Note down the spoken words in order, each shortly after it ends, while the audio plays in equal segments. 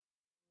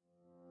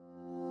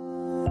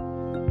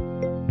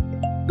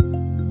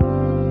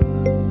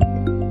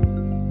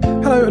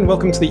Hello and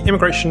welcome to the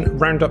Immigration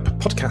Roundup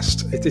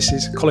podcast. This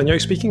is Colin Yeo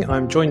speaking.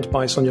 I'm joined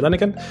by Sonia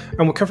Lenigan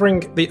and we're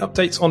covering the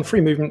updates on free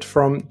movement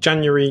from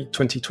January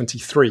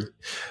 2023.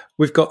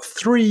 We've got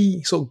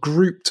three sort of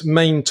grouped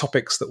main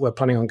topics that we're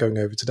planning on going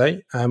over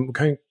today. We're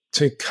going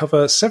to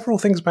cover several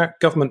things about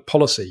government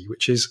policy,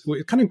 which is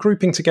we're kind of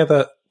grouping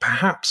together,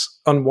 perhaps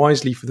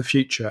unwisely for the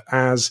future,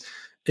 as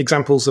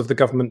examples of the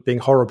government being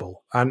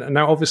horrible. And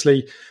now,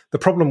 obviously, the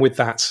problem with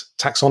that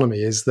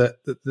taxonomy is that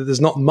there's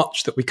not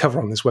much that we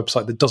cover on this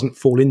website that doesn't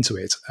fall into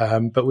it.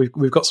 But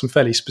we've got some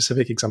fairly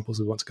specific examples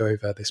we want to go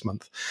over this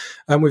month.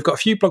 We've got a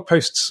few blog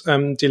posts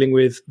dealing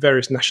with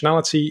various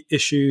nationality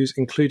issues,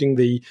 including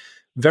the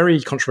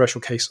very controversial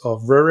case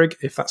of Rurik,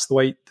 if that's the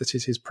way that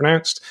it is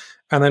pronounced.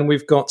 And then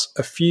we've got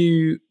a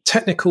few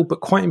technical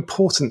but quite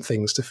important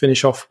things to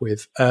finish off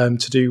with,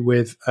 to do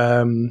with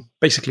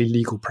basically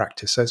legal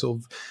practice, so sort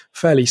of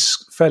fairly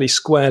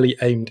squarely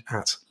aimed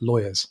at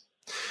lawyers.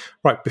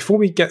 Right, before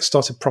we get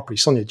started properly,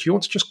 Sonia, do you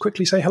want to just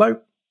quickly say hello?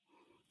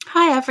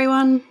 Hi,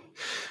 everyone.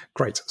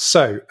 Great.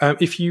 So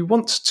if you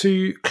want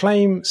to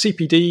claim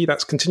CPD,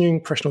 that's continuing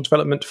professional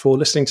development, for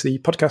listening to the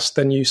podcast,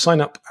 then you sign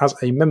up as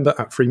a member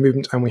at Free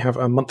Movement, and we have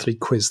a monthly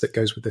quiz that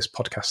goes with this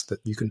podcast that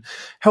you can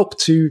help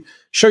to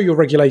show your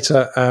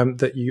regulator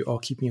that you are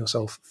keeping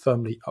yourself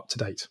firmly up to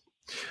date.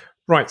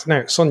 Right.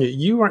 Now, Sonia,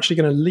 you are actually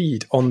going to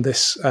lead on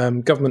this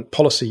government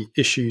policy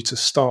issue to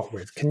start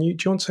with. Do you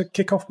want to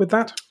kick off with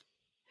that?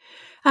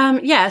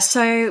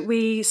 So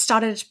we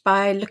started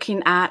by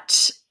looking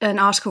at an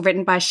article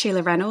written by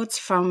Sheila Reynolds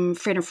from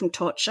Freedom from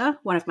Torture,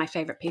 one of my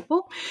favourite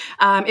people.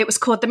 It was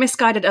called The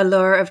Misguided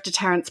Allure of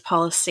Deterrence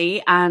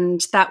Policy,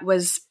 and that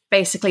was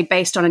basically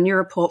based on a new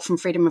report from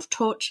Freedom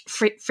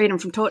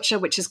from Torture,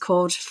 which is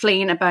called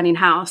Fleeing a Burning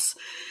House.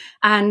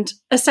 And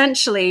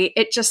essentially,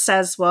 it just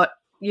says what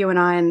you and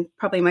I and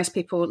probably most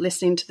people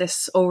listening to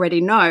this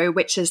already know,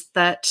 which is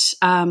that,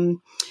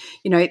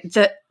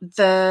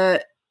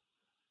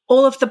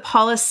 all of the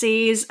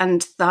policies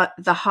and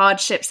the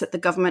hardships that the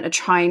government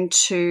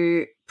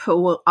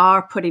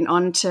are putting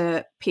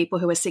onto people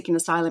who are seeking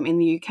asylum in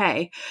the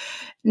UK,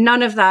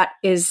 none of that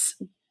is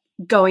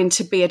going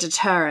to be a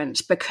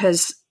deterrent,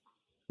 because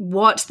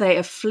what they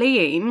are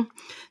fleeing,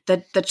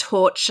 the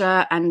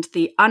torture and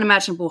the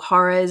unimaginable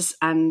horrors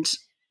and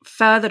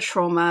further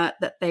trauma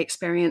that they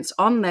experience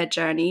on their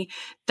journey,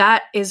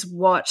 that is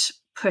what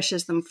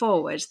pushes them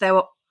forward.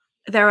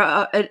 There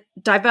are a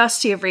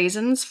diversity of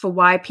reasons for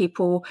why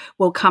people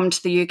will come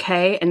to the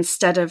UK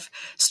instead of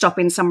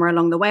stopping somewhere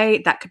along the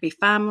way. That could be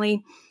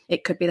family.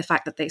 It could be the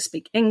fact that they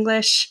speak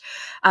English.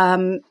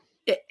 This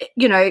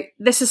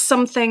is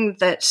something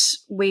that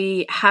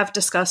we have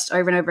discussed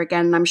over and over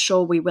again, and I'm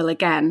sure we will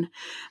again.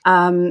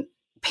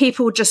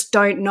 People just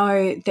don't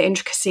know the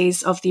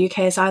intricacies of the UK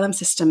asylum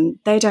system.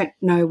 They don't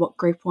know what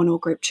Group 1 or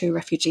Group 2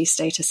 refugee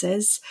status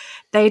is.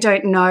 They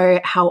don't know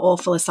how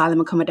awful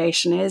asylum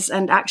accommodation is.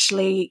 And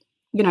actually,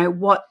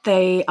 what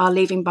they are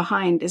leaving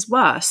behind is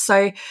worse.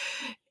 So,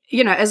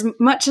 as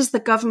much as the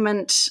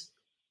government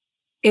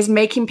is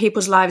making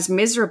people's lives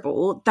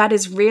miserable, that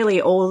is really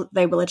all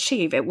they will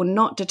achieve. It will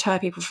not deter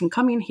people from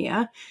coming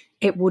here.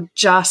 It will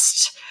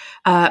just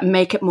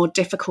make it more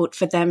difficult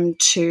for them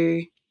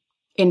to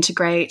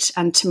integrate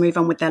and to move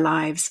on with their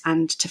lives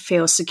and to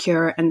feel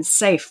secure and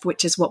safe,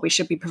 which is what we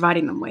should be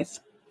providing them with.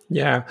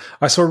 Yeah,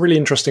 I saw a really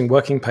interesting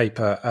working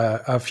paper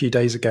a few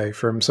days ago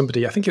from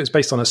somebody, I think it was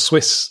based on a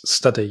Swiss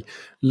study,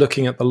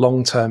 looking at the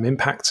long-term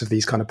impacts of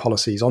these kind of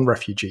policies on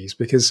refugees.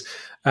 Because,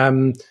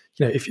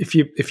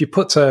 if you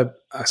put a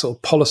sort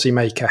of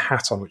policymaker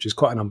hat on, which is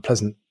quite an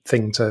unpleasant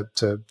thing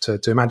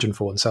to imagine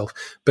for oneself,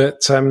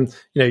 but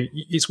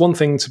it's one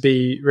thing to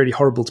be really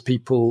horrible to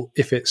people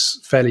if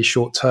it's fairly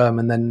short term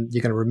and then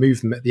you're going to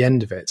remove them at the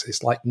end of it.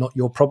 It's like not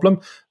your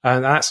problem,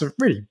 and that's a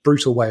really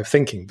brutal way of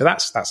thinking. But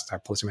that's how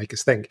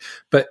policymakers think.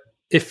 But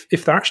if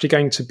they're actually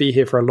going to be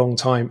here for a long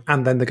time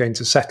and then they're going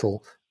to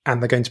settle and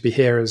they're going to be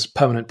here as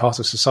permanent part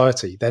of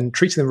society, then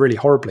treating them really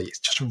horribly is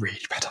just a really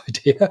bad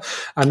idea.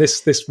 And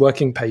this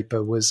working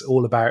paper was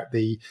all about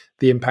the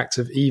impact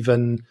of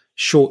even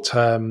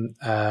short-term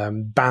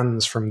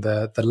bans from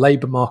the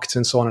labour market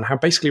and so on, and how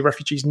basically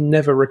refugees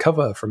never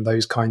recover from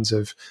those kinds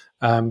of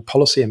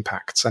policy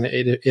impacts, and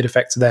it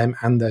affects them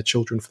and their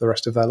children for the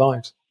rest of their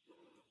lives.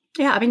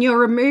 Yeah, I mean, you're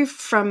removed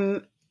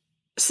from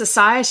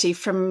society,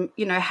 from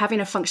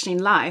having a functioning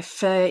life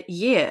for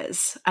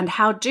years, and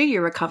how do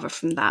you recover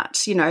from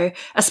that?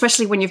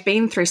 Especially when you've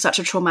been through such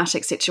a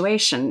traumatic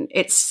situation,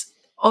 it's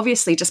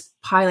obviously just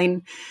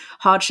piling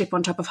hardship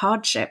on top of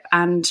hardship,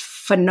 and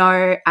for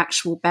no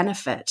actual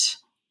benefit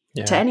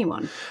to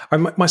anyone.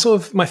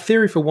 My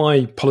theory for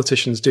why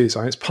politicians do this,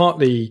 it's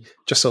partly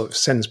just sort of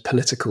sends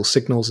political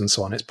signals and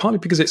so on. It's partly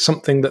because it's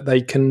something that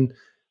they can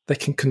they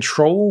can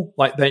control,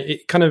 like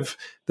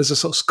there's a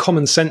sort of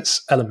common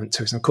sense element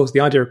to it. And of course,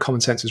 the idea of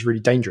common sense is really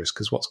dangerous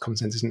because what's common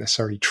sense isn't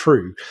necessarily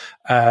true.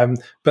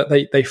 But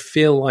they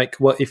feel like,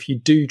 well, if you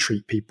do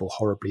treat people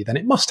horribly, then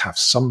it must have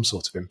some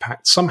sort of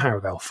impact. Somehow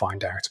they'll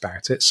find out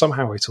about it.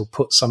 Somehow it'll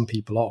put some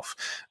people off.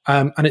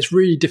 And it's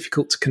really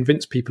difficult to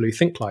convince people who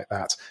think like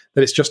that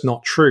it's just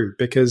not true,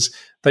 because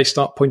they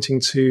start pointing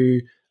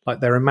to like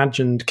their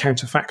imagined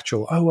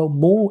counterfactual. Oh,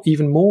 well,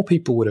 even more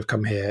people would have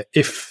come here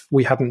if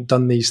we hadn't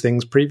done these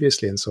things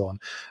previously, and so on.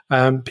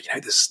 But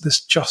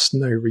there's just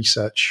no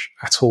research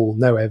at all,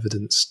 no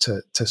evidence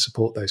to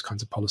support those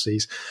kinds of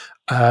policies,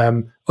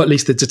 or at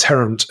least the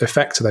deterrent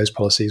effect of those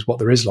policies. What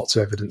there is lots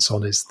of evidence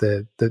on is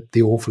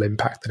the awful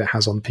impact that it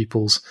has on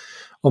people's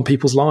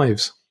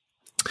lives.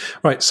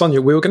 Right,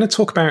 Sonia, we were going to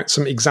talk about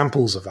some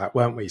examples of that,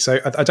 weren't we? So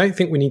I don't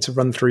think we need to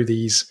run through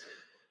these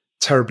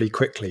terribly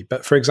quickly.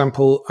 But for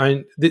example,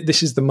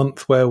 this is the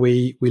month where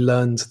we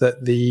learned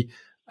that the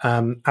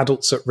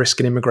Adults at Risk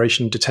in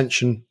Immigration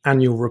Detention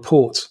annual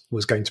report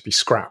was going to be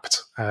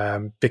scrapped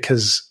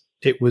because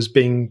it was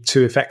being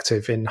too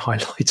effective in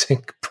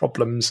highlighting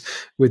problems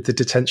with the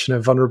detention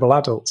of vulnerable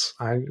adults.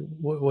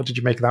 What did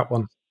you make of that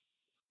one?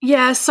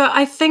 Yeah, so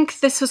I think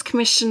this was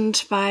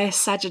commissioned by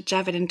Sajid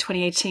Javid in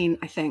 2018,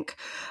 I think.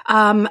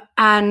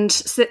 And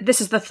so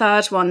this is the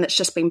third one that's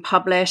just been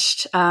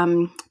published.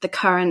 The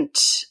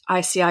current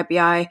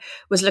ICIBI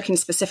was looking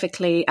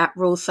specifically at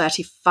Rule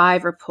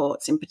 35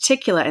 reports, in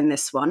particular in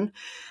this one.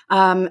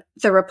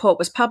 The report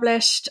was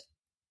published.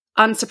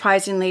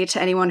 Unsurprisingly,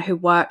 to anyone who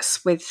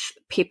works with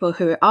people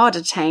who are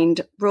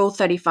detained, Rule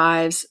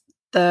 35's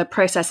the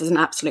process is an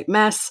absolute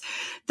mess.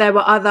 There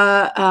were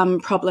other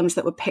problems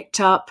that were picked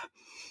up.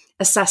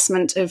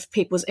 Assessment of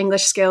people's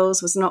English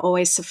skills was not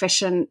always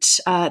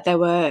sufficient. There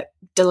were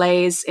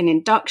delays in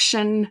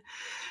induction.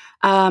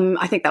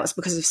 I think that was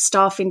because of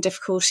staffing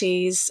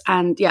difficulties.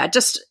 And yeah,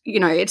 just,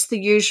 it's the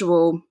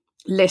usual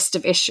list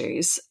of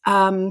issues.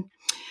 And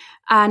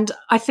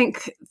I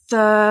think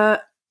the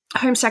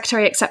Home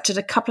Secretary accepted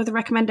a couple of the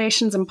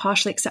recommendations and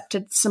partially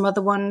accepted some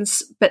other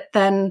ones. But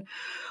then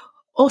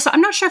also,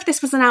 I'm not sure if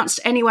this was announced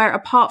anywhere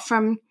apart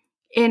from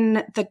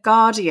in The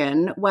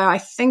Guardian, where I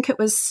think it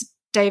was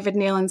David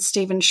Neil and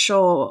Stephen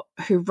Shaw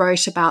who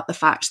wrote about the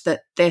fact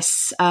that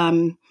this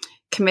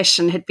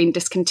commission had been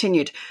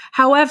discontinued.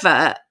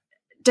 However,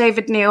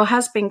 David Neil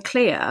has been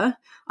clear,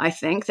 I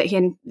think, that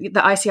the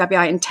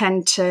ICIBI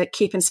intend to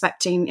keep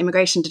inspecting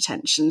immigration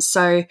detention.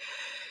 So,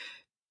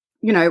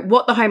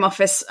 what the Home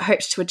Office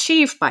hopes to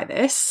achieve by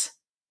this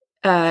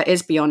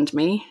is beyond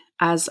me,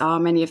 as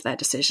are many of their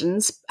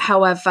decisions.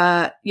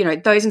 However,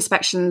 those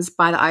inspections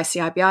by the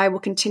ICIBI will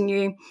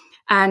continue.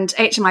 And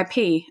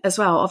HMIP as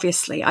well,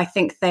 obviously. I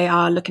think they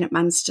are looking at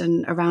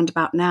Manston around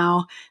about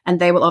now, and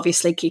they will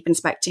obviously keep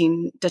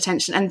inspecting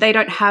detention. And they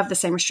don't have the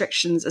same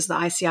restrictions as the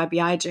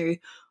ICIBI do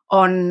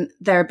on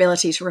their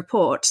ability to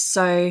report.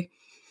 So,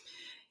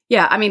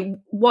 yeah, I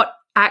mean, what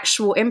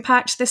actual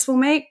impact this will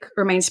make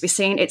remains to be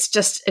seen. It's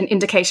just an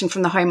indication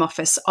from the Home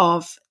Office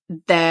of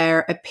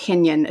their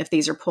opinion of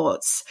these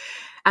reports.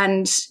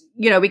 And,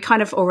 we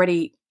kind of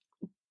already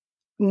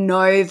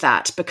know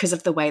that because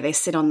of the way they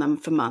sit on them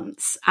for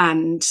months.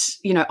 And,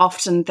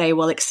 often they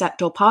will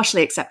accept or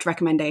partially accept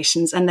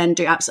recommendations and then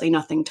do absolutely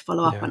nothing to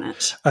follow up on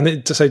it.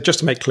 And just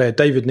to make clear,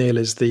 David Neil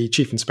is the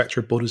Chief Inspector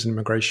of Borders and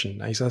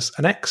Immigration. He's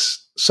an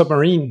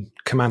ex-submarine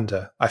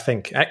commander, I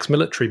think,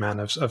 ex-military man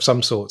of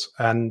some sort.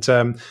 And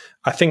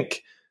I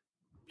think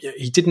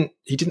he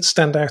didn't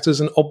stand out as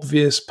an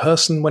obvious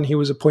person when he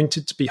was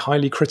appointed to be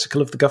highly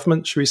critical of the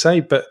government, should we say?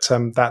 But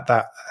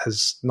that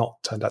has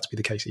not turned out to be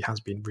the case. He has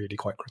been really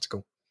quite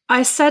critical.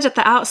 I said at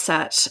the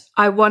outset,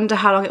 I wonder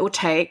how long it will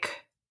take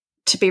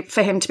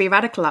for him to be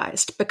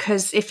radicalized,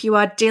 because if you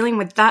are dealing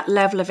with that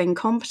level of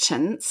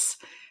incompetence,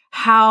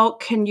 how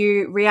can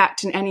you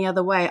react in any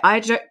other way? I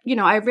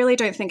really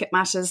don't think it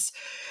matters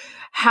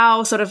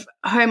how sort of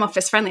Home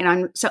Office friendly, and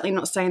I'm certainly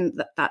not saying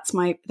that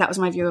was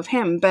my view of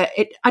him, but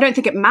I don't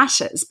think it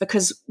matters,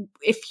 because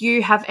if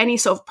you have any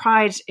sort of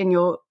pride in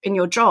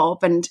your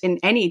job and in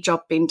any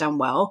job being done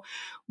well,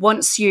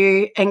 once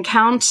you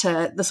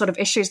encounter the sort of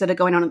issues that are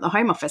going on at the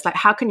Home Office, like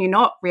how can you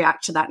not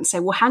react to that and say,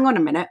 well, hang on a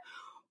minute,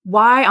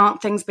 why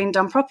aren't things being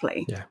done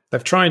properly? Yeah,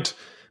 they've tried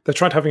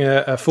having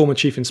a former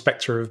chief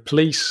inspector of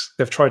police.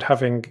 They've tried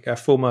having a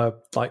former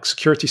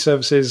security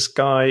services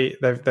guy.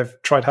 They've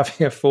tried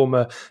having a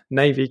former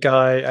Navy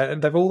guy,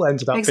 and they've all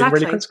ended up being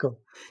really critical.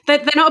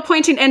 They're not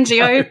appointing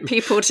NGO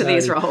people to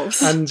these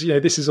roles. And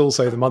this is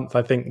also the month,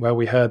 I think, where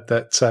we heard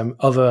that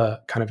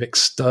other kind of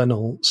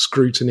external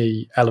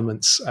scrutiny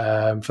elements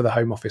for the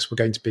Home Office were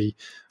going to be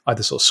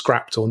either sort of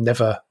scrapped or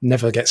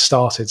never get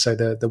started. So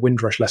the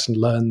Windrush lesson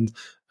learned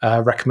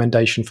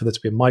recommendation for there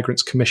to be a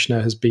migrants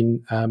commissioner has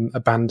been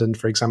abandoned,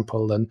 for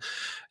example. And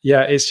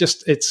yeah,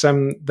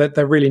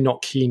 they're really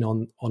not keen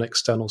on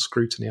external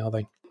scrutiny, are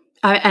they?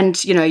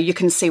 And you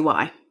can see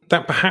why.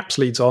 that perhaps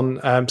leads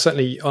on,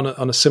 certainly on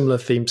a similar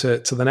theme to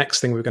the next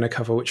thing we're going to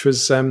cover, which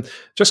was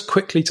just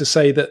quickly to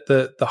say that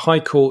the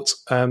High Court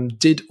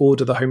did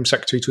order the Home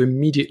Secretary to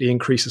immediately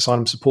increase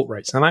asylum support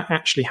rates. Now, that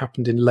actually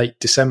happened in late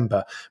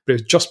December, but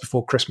it was just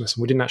before Christmas,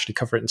 and we didn't actually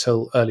cover it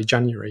until early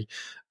January.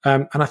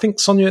 And I think,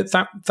 Sonia,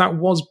 that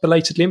was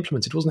belatedly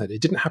implemented, wasn't it?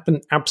 It didn't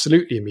happen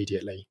absolutely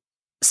immediately.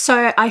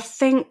 So I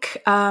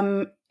think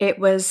it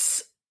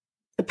was...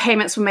 The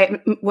payments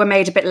were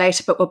made a bit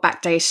later, but were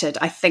backdated,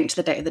 I think, to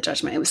the date of the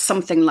judgment. It was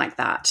something like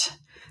that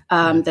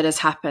that has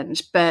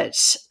happened.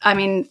 But, I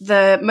mean,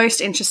 the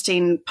most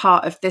interesting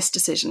part of this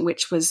decision,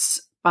 which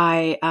was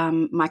by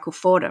Michael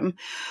Fordham,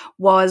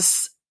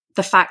 was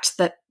the fact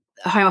that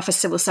Home Office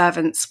civil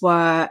servants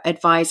were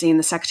advising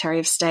the Secretary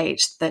of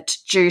State that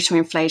due to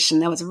inflation,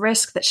 there was a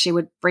risk that she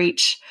would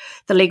breach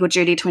the legal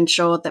duty to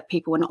ensure that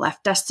people were not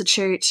left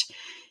destitute.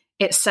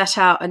 It set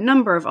out a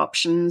number of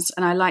options,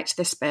 and I liked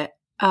this bit.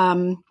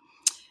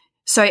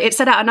 So it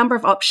set out a number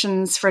of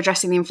options for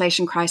addressing the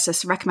inflation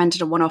crisis,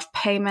 recommended a one-off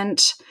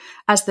payment.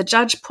 As the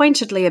judge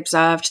pointedly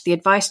observed, the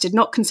advice did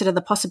not consider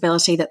the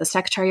possibility that the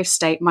Secretary of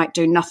State might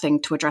do nothing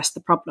to address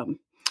the problem.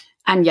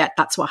 And yet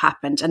that's what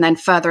happened. And then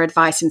further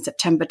advice in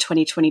September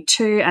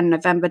 2022 and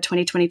November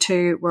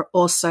 2022 were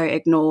also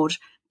ignored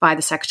by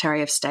the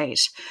Secretary of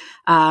State.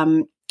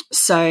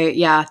 So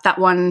yeah, that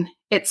one,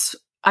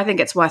 I think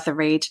it's worth a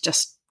read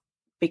just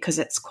because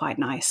it's quite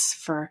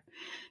nice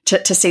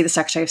to see the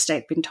Secretary of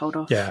State being told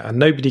off. Yeah, and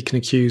nobody can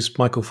accuse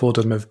Michael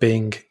Fordham of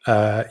being,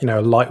 a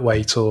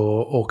lightweight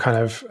or kind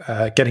of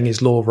getting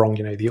his law wrong.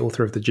 You know, the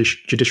author of the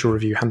Judicial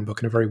Review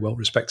Handbook and a very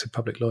well-respected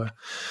public lawyer.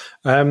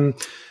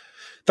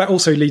 That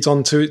also leads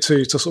on to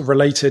sort of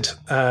related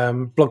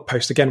blog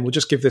post. Again, we'll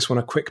just give this one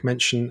a quick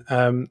mention.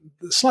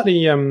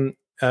 Slightly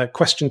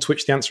question to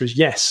which the answer is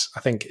yes, I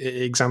think,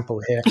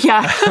 example here.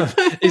 Yeah.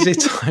 Is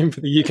it time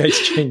for the UK to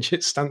change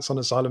its stance on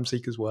asylum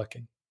seekers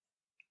working?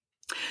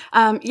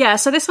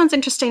 So this one's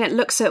interesting. It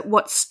looks at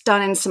what's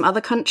done in some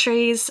other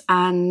countries,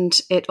 and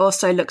it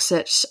also looks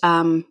at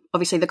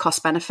obviously the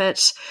cost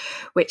benefit,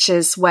 which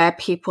is where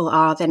people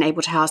are then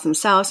able to house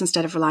themselves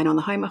instead of relying on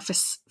the Home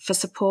Office for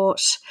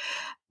support.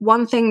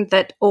 One thing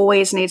that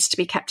always needs to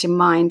be kept in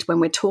mind when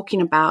we're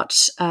talking about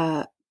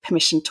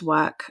permission to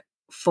work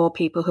for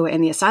people who are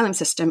in the asylum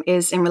system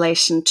is in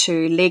relation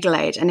to legal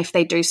aid. And if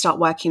they do start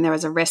working, there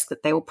is a risk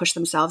that they will push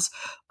themselves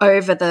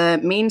over the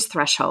means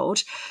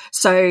threshold.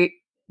 So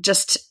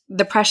just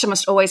the pressure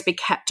must always be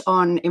kept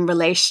on in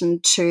relation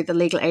to the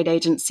legal aid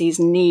agency's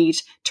need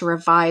to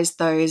revise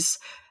those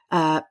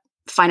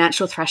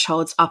financial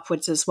thresholds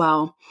upwards as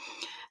well.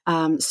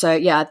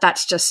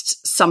 That's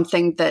just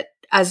something that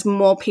as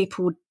more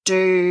people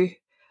do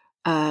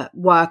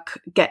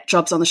get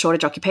jobs on the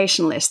shortage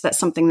occupation list, that's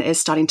something that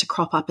is starting to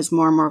crop up as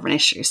more and more of an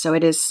issue. So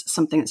it is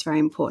something that's very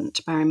important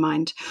to bear in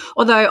mind.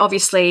 Although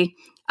obviously,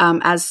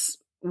 as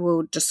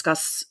we'll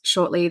discuss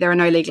shortly, there are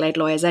no legal aid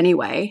lawyers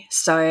anyway.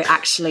 So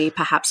actually,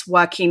 perhaps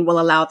working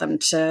will allow them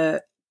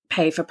to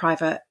pay for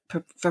private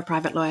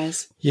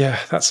lawyers. Yeah,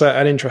 that's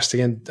an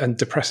interesting and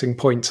depressing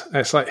point.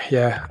 It's like,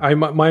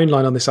 my own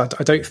line on this, I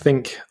just don't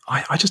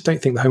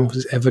think the Home Office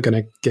is ever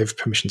going to give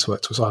permission to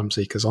work to asylum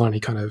seekers on any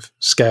kind of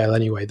scale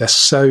anyway. They're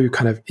so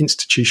kind of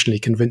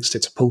institutionally convinced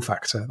it's a pull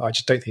factor. I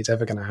just don't think it's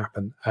ever going to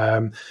happen.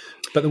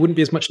 But there wouldn't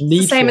be as much need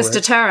for it. Same as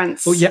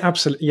deterrence. Well, yeah,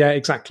 absolutely. Yeah,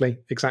 exactly.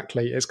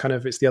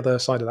 It's the other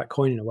side of that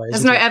coin in a way.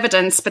 There's no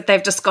evidence, but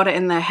they've just got it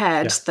in their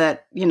head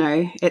that,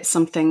 it's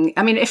something.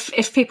 I mean,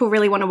 if people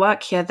really want to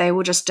work here, they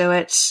will just do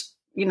it,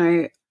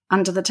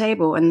 under the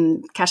table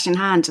and cash in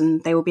hand,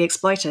 and they will be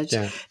exploited.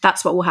 Yeah.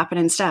 That's what will happen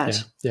instead.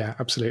 Yeah,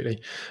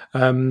 absolutely.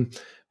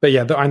 But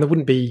yeah, there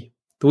wouldn't be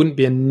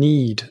a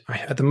need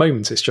at the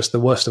moment. It's just the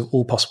worst of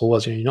all possible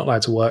worlds. You're not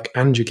allowed to work,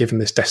 and you're given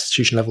this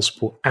destitution level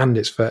support, and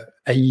it's for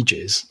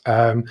ages.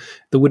 There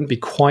wouldn't be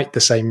quite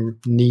the same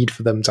need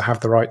for them to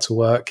have the right to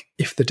work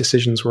if the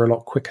decisions were a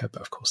lot quicker.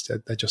 But of course,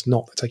 they're just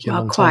not. They're taking a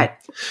long time.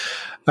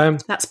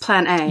 That's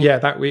plan A.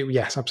 Yeah,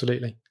 yes,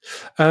 absolutely.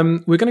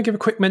 We're going to give a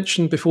quick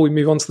mention before we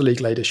move on to the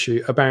legal aid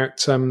issue about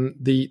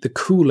the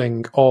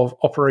cooling of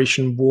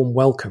Operation Warm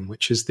Welcome,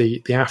 which is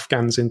the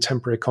Afghans in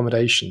temporary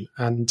accommodation.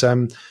 And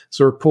there's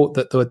a report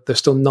that there's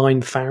still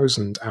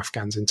 9,000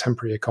 Afghans in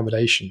temporary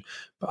accommodation.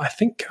 But I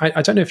think,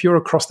 I don't know if you're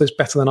across this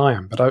better than I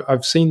am, but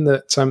I've seen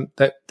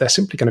that they're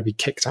simply going to be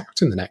kicked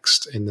out in the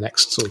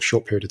next sort of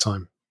short period of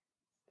time.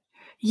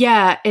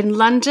 Yeah, in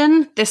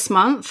London this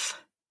month.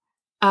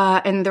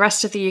 In the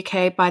rest of the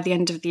UK by the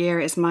end of the year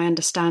is my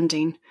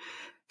understanding.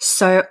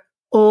 So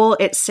all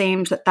it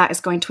seems that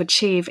is going to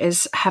achieve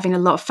is having a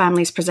lot of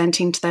families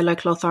presenting to their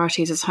local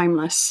authorities as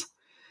homeless.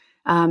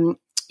 So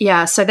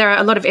there are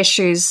a lot of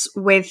issues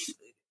with,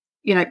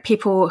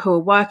 people who are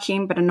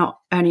working but are not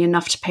earning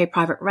enough to pay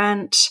private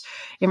rent,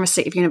 in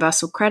receipt of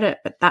universal credit,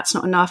 but that's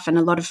not enough. And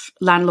a lot of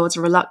landlords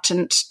are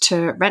reluctant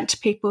to rent to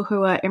people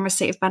who are in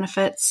receipt of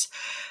benefits.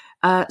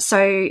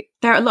 So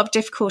there are a lot of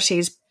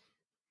difficulties.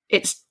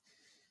 It's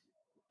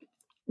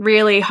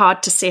really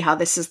hard to see how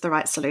this is the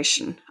right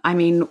solution. I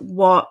mean,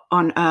 what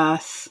on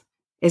earth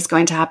is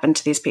going to happen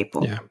to these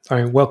people? Yeah,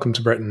 I mean, welcome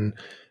to Britain.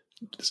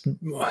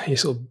 you're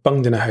sort of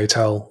bunged in a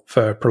hotel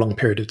for a prolonged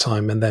period of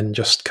time and then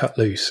just cut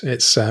loose.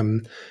 It's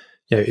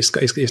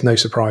it's no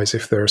surprise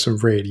if there are some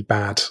really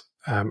bad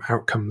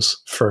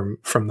outcomes from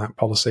that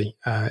policy.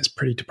 It's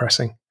pretty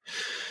depressing.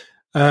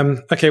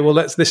 Okay, well,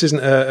 this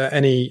isn't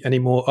any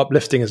more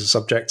uplifting as a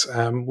subject.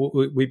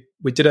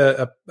 We did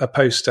a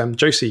post.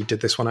 Josie did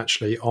this one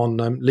actually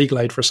on legal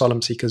aid for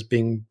asylum seekers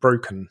being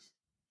broken.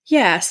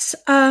 Yes.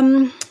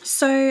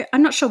 So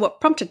I'm not sure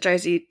what prompted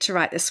Josie to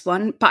write this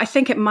one, but I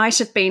think it might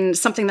have been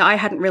something that I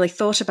hadn't really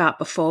thought about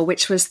before,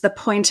 which was the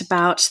point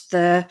about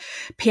the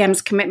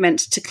PM's commitment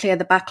to clear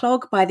the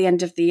backlog by the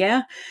end of the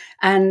year.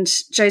 And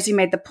Josie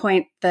made the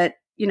point that,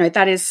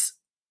 that is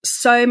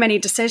so many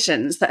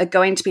decisions that are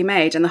going to be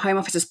made, and the Home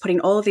Office is putting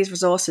all of these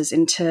resources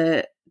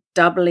into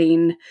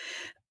doubling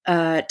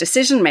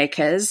decision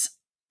makers.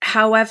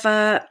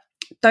 However,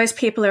 those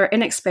people are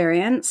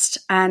inexperienced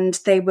and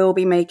they will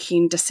be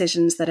making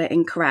decisions that are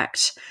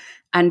incorrect.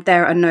 And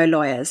there are no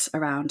lawyers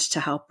around to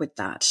help with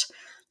that.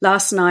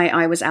 Last night,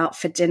 I was out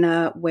for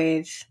dinner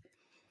with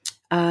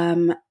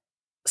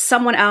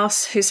someone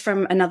else who's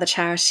from another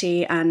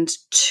charity and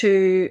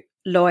two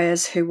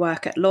lawyers who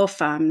work at law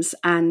firms.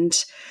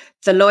 And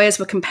the lawyers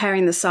were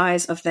comparing the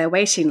size of their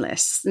waiting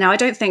lists. Now, I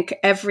don't think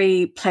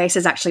every place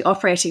is actually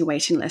operating a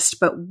waiting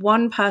list, but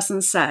one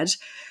person said,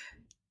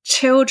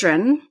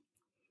 children,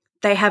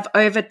 they have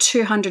over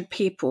 200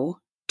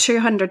 people,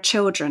 200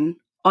 children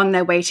on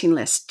their waiting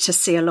list to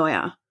see a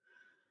lawyer.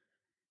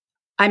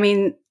 I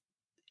mean,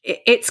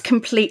 it's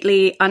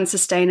completely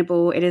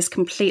unsustainable. It is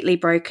completely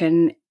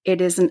broken. It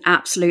is an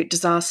absolute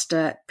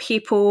disaster.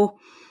 People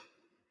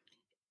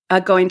are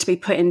going to be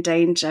put in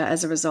danger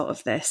as a result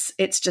of this.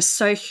 It's just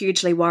so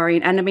hugely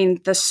worrying. And I mean,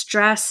 the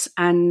stress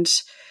and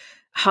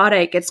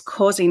heartache it's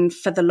causing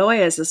for the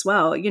lawyers as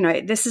well.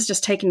 This is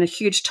just taking a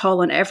huge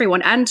toll on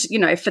everyone. And,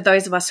 for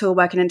those of us who are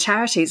working in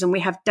charities, and we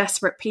have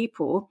desperate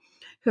people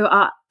who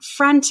are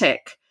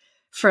frantic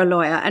for a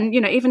lawyer. And,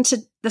 even to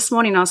this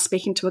morning, I was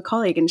speaking to a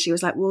colleague and she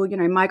was like, well,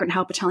 Migrant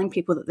Help are telling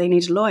people that they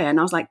need a lawyer. And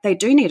I was like, they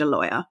do need a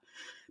lawyer,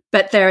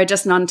 but there are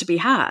just none to be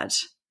had.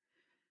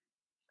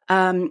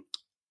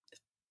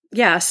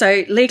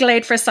 So legal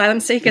aid for asylum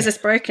seekers is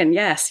broken.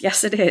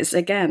 Yes, it is.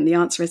 Again, the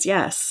answer is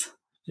yes.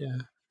 Yeah.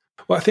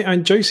 Well, I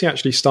think Josie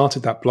actually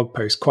started that blog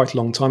post quite a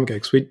long time ago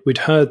because we'd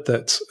heard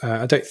that.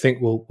 I don't think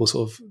we'll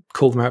sort of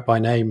call them out by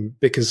name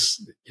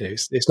because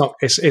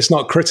it's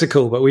not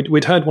critical. But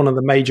we'd heard one of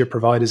the major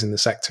providers in the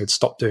sector had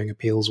stopped doing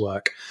appeals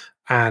work,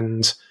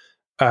 and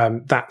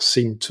that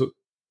seemed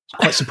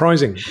quite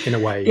surprising in a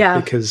way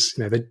because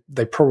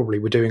they probably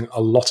were doing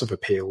a lot of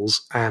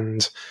appeals,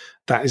 and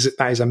that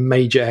is a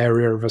major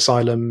area of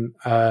asylum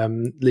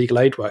legal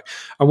aid work.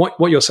 And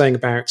what you're saying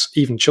about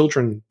even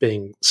children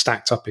being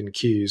stacked up in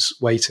queues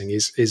waiting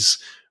is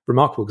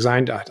remarkable because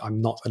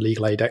I'm not a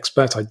legal aid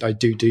expert. I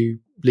do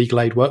legal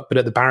aid work, but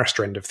at the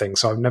barrister end of things,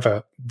 so I'm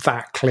never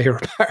that clear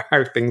about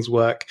how things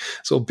work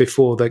sort of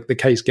before the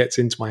case gets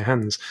into my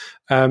hands.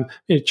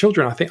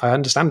 Children, I think I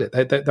understand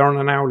it. They're on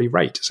an hourly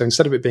rate, so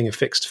instead of it being a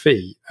fixed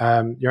fee,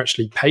 you're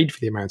actually paid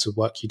for the amount of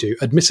work you do,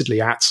 admittedly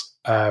at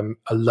a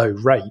low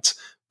rate.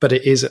 But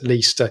it is at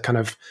least a kind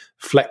of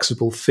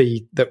flexible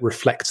fee that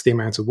reflects the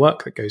amount of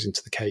work that goes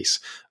into the case,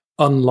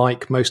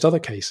 unlike most other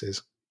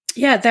cases.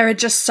 Yeah, there are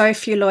just so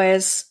few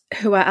lawyers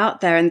who are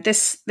out there. And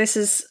this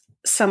is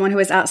someone who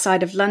is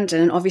outside of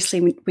London. And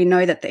obviously, we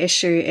know that the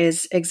issue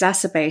is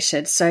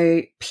exacerbated.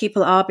 So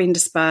people are being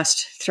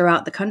dispersed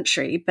throughout the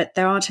country, but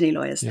there aren't any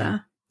lawyers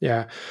there.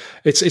 Yeah,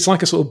 it's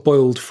like a sort of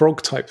boiled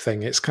frog type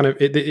thing. It's kind of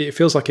it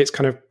feels like it's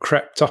kind of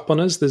crept up on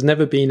us. There's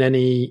never been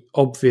any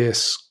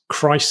obvious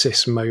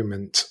crisis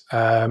moment,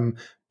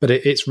 but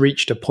it's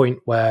reached a point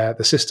where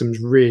the system's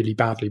really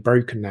badly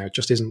broken now. It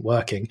just isn't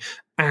working,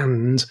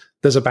 and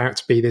there's about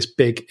to be this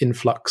big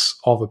influx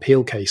of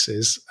appeal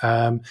cases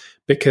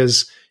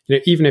because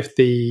even if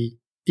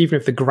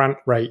the grant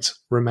rate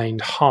remained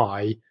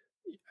high,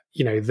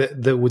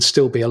 there would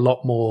still be a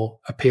lot more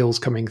appeals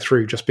coming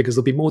through just because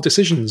there'll be more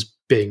decisions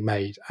being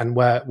made, and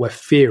we're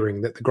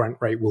fearing that the grant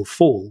rate will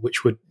fall,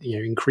 which would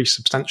increase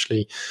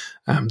substantially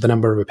the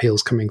number of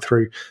appeals coming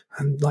through.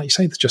 And like you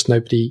say, there's just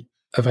nobody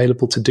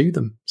available to do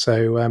them.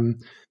 So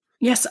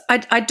yes,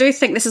 I do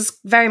think this is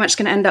very much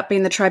going to end up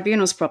being the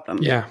tribunal's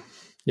problem.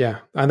 Yeah,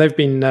 and they've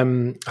been.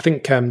 I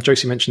think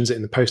Josie mentions it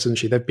in the post, doesn't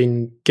she? They've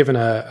been given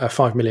a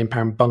 £5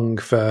 million bung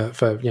for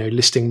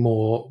listing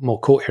more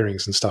court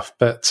hearings and stuff.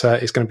 But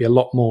it's going to be a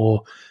lot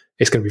more.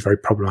 It's going to be very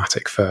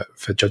problematic for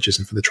judges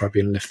and for the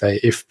tribunal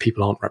if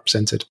people aren't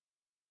represented.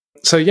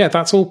 So yeah,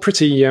 that's all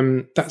pretty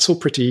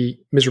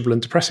miserable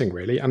and depressing,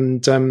 really.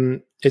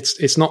 And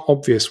it's not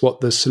obvious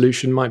what the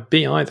solution might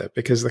be either,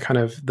 because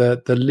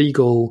the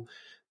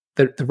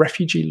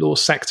refugee law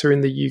sector in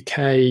the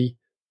UK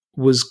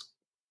was,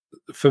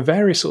 for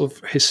various sort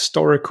of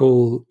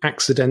historical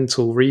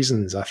accidental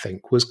reasons, I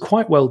think, was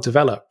quite well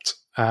developed.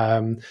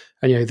 And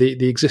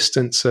the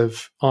existence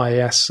of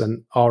IAS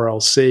and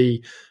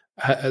RLC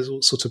has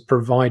sort of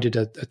provided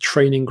a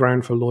training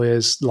ground for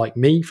lawyers like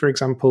me, for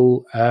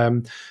example.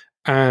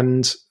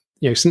 And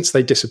since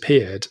they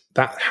disappeared,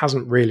 that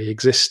hasn't really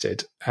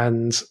existed,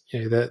 and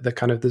the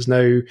kind of there's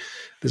no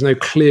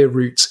clear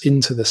routes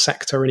into the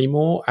sector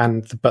anymore,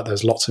 but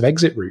there's lots of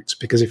exit routes,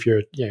 because if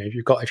you're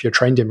if you're a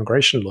trained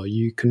immigration lawyer,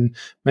 you can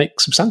make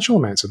substantial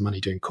amounts of money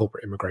doing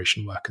corporate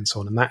immigration work and so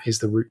on, and that is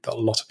the route that a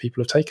lot of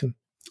people have taken.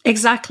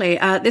 Exactly.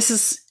 This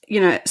is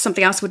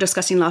something else we were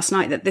discussing last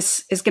night, that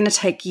this is going to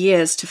take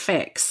years to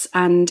fix,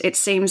 and it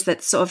seems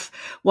that sort of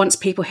once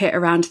people hit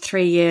around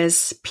 3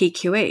 years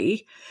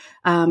PQE,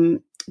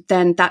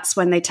 then that's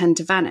when they tend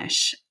to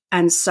vanish.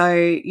 And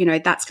so,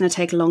 that's going to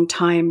take a long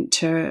time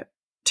to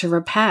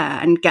repair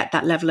and get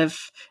that level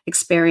of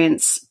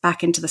experience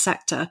back into the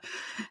sector.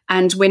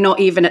 And we're not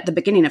even at the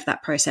beginning of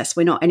that process.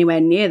 We're not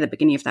anywhere near the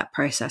beginning of that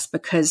process,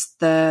 because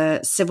the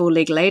Civil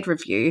Legal Aid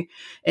Review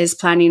is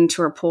planning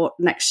to report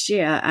next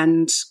year,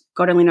 and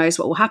God only knows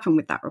what will happen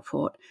with that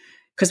report.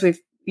 Because we've,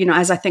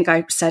 as I think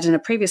I said in a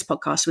previous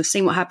podcast, we've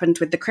seen what happened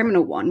with the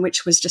criminal one,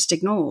 which was just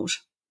ignored.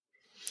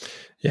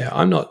 Yeah,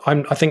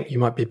 I think you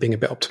might be being a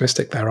bit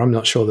optimistic there. I'm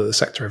not sure that the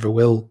sector ever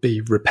will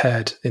be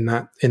repaired in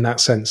that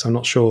sense. I'm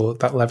not sure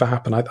that will ever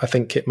happen. I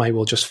think it may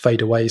well just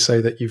fade away,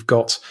 so that you've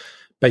got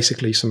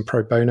basically some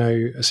pro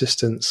bono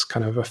assistance,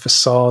 kind of a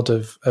facade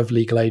of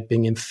legal aid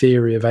being in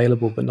theory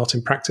available, but not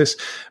in practice,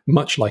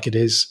 much like it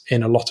is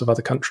in a lot of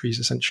other countries,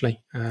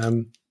 essentially.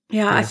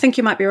 Yeah, I think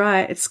you might be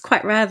right. It's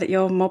quite rare that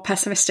you're more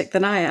pessimistic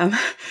than I am.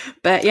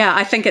 But yeah,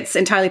 I think it's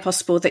entirely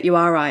possible that you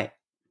are right.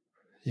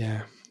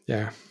 Yeah.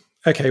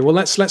 Okay, well,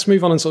 let's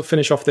move on and sort of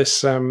finish off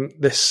this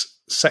this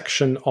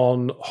section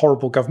on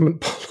horrible government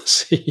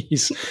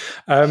policies.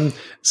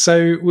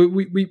 So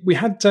we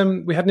had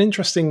an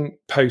interesting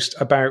post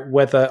about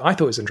whether, I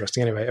thought it was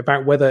interesting anyway,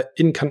 about whether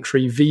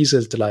in-country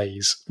visa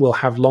delays will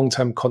have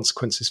long-term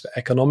consequences for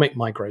economic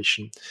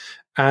migration.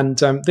 And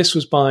this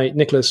was by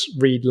Nicholas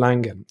Reed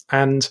Langan.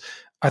 And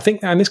I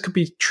think, and this could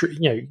be true,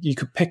 you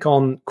could pick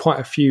on quite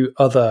a few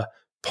other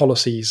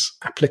policies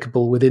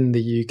applicable within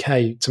the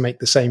UK to make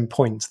the same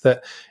point,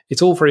 that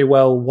it's all very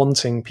well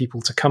wanting people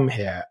to come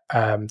here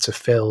to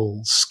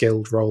fill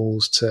skilled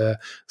roles, to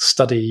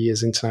study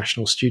as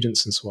international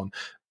students and so on.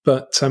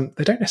 But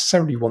they don't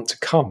necessarily want to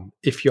come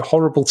if you're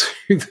horrible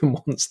to them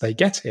once they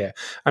get here.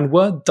 And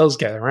word does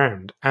get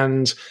around.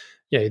 And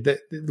the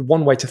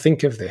one way to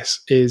think of this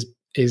is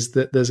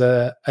that there's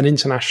an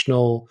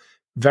international,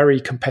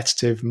 very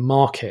competitive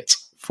market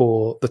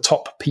for the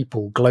top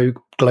people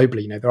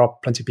globally. There are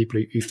plenty of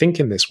people who think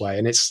in this way,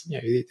 and it's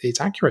it's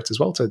accurate as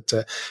well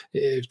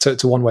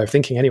to one way of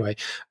thinking anyway.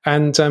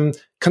 And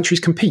countries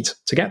compete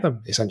to get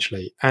them,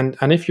 essentially. And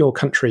if your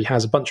country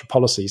has a bunch of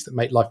policies that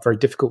make life very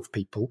difficult for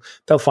people,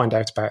 they'll find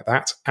out about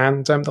that,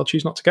 and they'll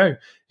choose not to go.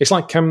 It's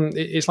like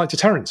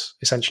deterrence,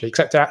 essentially,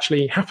 except it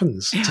actually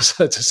happens to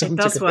some degree. It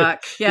does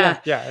work. Yeah.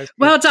 Yeah.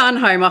 Well done,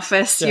 Home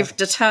Office. Yeah. You've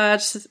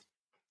deterred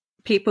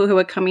people who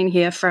are coming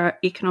here for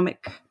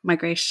economic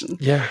migration.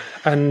 Yeah,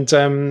 and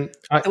the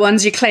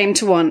ones you claim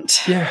to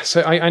want. Yeah,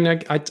 so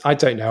I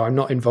don't know. I'm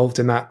not involved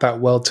in that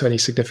world to any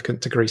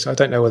significant degree, so I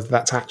don't know whether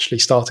that's actually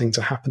starting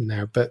to happen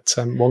now. But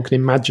one can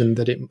imagine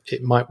that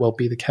it might well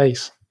be the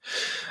case.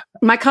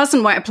 My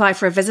cousin won't apply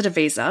for a visitor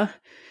visa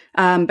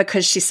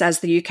because she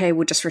says the UK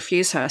will just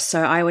refuse her.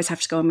 So I always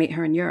have to go and meet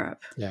her in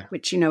Europe,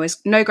 which, is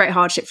no great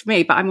hardship for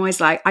me. But I'm always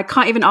like, I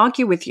can't even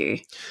argue with you.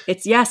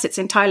 It's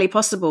entirely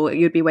possible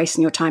you'd be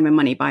wasting your time and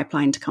money by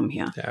applying to come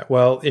here. Yeah.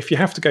 Well, if you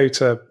have to go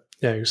to,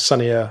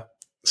 sunnier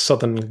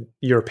southern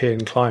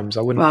European climes,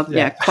 I wouldn't.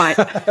 Well, quite.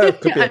 Could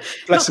be a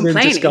blessing in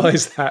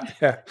disguise, that.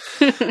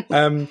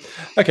 Yeah.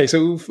 Okay,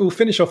 so we'll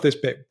finish off this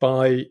bit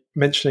by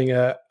mentioning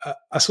a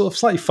sort of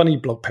slightly funny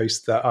blog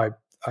post that I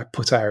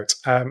put out.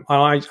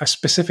 I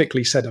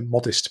specifically said a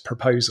modest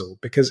proposal,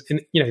 because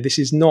this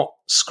is not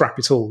scrap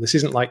it all. This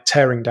isn't like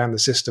tearing down the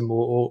system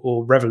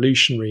or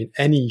revolutionary in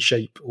any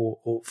shape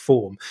or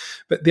form.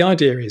 But the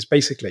idea is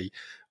basically,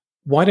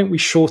 why don't we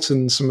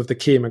shorten some of the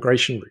key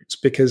immigration routes?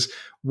 Because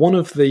one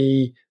of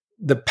the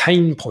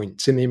pain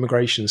points in the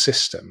immigration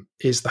system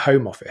is the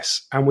Home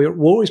Office. And we're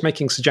always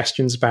making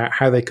suggestions about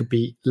how they could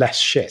be less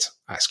shit,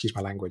 excuse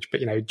my language,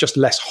 but, just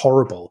less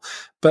horrible.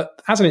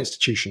 But as an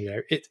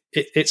institution,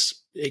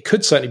 it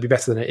could certainly be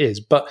better than it is,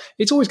 but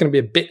it's always going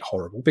to be a bit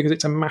horrible because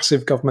it's a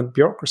massive government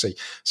bureaucracy.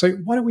 So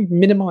why don't we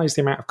minimize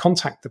the amount of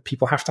contact that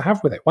people have to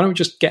have with it? Why don't we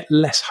just get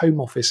less Home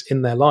Office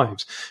in their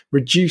lives,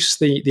 reduce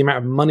the amount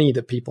of money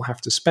that people have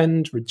to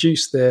spend,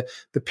 reduce the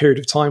period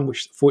of time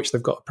for which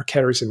they've got a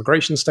precarious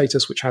immigration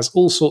status, which has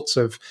all sorts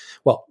of,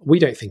 well, we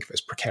don't think of it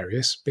as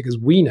precarious because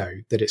we know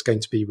that it's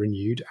going to be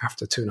renewed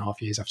after 2.5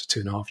 years, after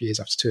 2.5 years,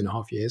 after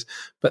 2.5 years,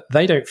 but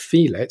they don't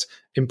feel it.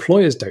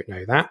 Employers don't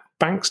know that.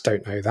 Banks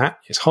don't know that.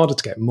 It's harder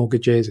to get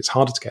mortgages. It's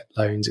harder to get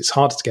loans. It's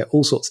harder to get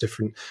all sorts of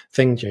different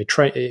things.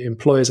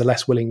 Employers are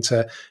less willing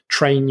to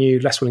train you,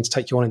 less willing to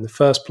take you on in the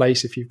first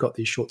place if you've got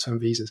these short-term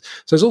visas.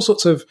 So there's all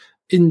sorts of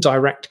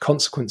indirect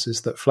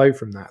consequences that flow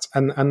from that.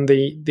 And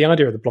the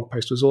idea of the blog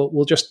post was,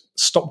 we'll just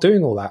stop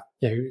doing all that.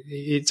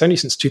 It's only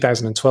since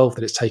 2012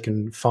 that it's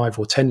taken 5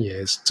 or 10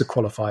 years to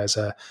qualify as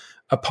a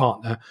a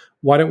partner,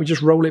 why don't we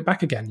just roll it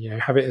back again?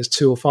 Have it as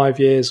 2 or 5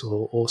 years,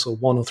 or sort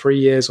of 1 or 3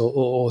 years,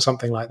 or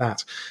something like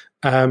that.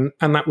 And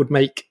that would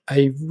make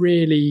a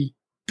really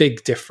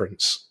big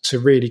difference to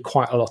really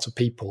quite a lot of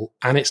people.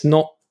 And it's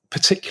not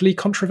particularly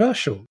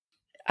controversial.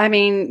 I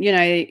mean,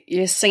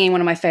 you're singing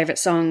one of my favorite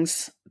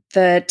songs.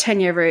 The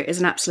 10-year route is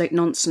an absolute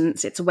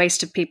nonsense. It's a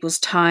waste of people's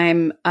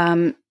time.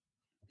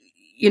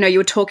 You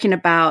were talking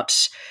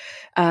about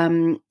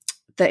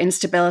the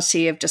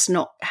instability of just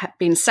not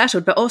being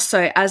settled, but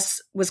also, as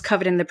was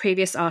covered in the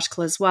previous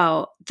article as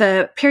well,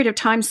 the period of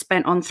time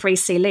spent on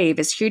 3C leave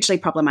is hugely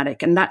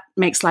problematic, and that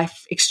makes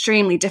life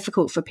extremely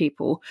difficult for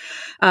people.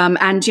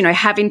 And,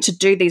 having to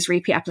do these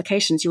repeat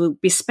applications, you will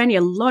be spending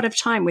a lot of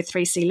time with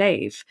 3C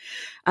leave.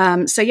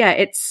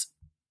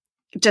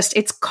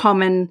 It's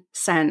common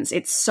sense.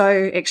 It's so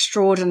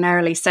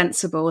extraordinarily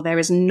sensible. There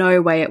is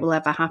no way it will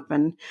ever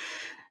happen,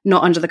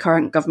 not under the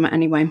current government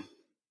anyway.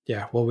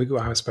 Yeah, well,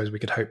 I suppose we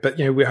could hope, but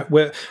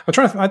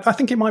I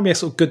think it might be a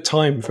sort of good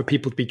time for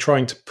people to be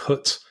trying to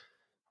put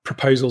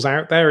proposals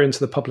out there into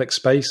the public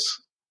space.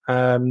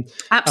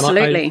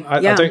 Absolutely,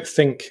 I don't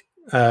think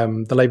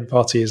the Labour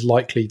Party is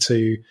likely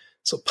to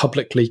sort of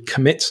publicly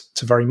commit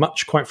to very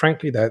much. Quite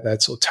frankly, they're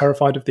sort of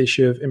terrified of the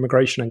issue of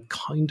immigration, and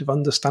kind of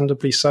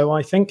understandably so,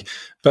 I think.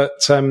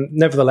 But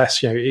nevertheless,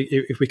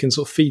 if we can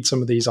sort of feed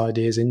some of these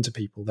ideas into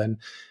people, then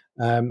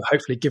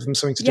hopefully give them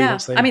something to do.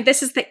 Once they...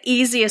 this is the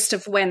easiest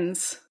of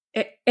wins.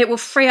 It will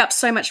free up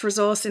so much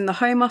resource in the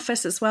Home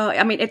Office as well.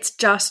 I mean, it's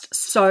just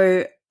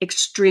so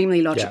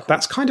extremely logical. Yeah,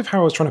 that's kind of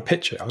how I was trying to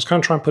pitch it. I was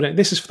kind of trying to put it,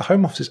 this is for the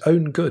Home Office's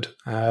own good.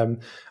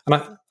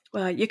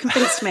 Well, you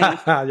convinced me.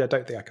 I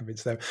don't think I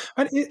convinced them.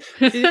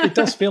 It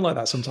does feel like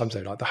that sometimes,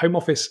 though. Like the Home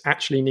Office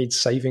actually needs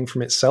saving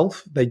from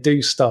itself. They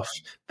do stuff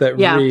that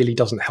really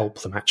doesn't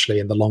help them actually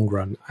in the long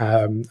run.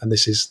 And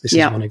this is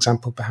one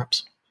example,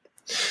 perhaps.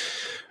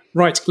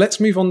 Right, let's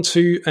move on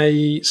to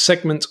a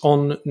segment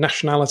on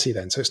nationality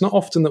then. So it's not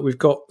often that we've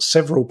got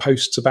several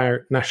posts about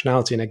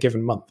nationality in a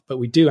given month, but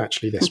we do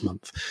actually this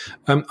month.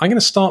 I'm going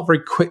to start very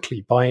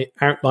quickly by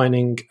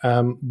outlining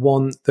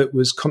one that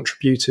was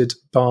contributed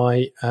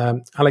by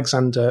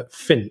Alexander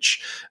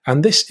Finch.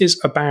 And this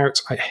is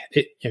about,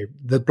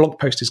 the blog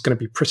post is going to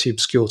be pretty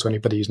obscure to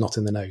anybody who's not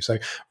in the know. So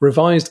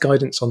revised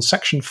guidance on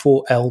Section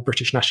 4L,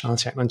 British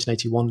Nationality Act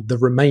 1981, the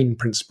Remain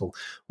Principle.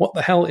 What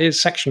the hell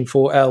is Section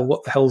 4L?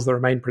 What the hell is the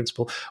Remain Principle?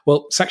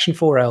 Well, Section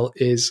 4L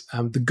is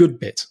the good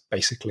bit,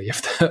 basically,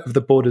 of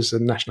the Borders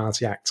and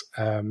Nationality Act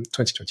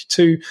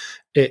 2022.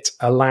 It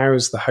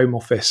allows the Home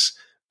Office.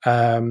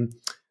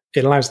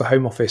 It allows the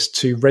Home Office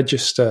to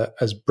register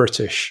as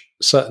British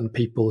certain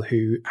people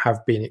who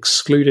have been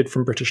excluded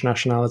from British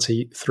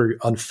nationality through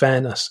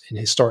unfairness in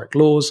historic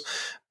laws,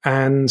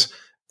 and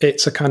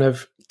it's a kind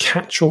of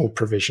catch-all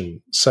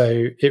provision.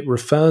 So it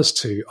refers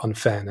to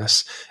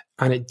unfairness,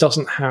 and it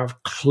doesn't have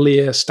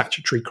clear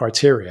statutory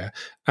criteria.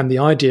 And the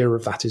idea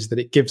of that is that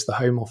it gives the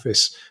Home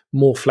Office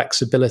more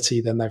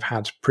flexibility than they've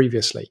had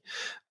previously.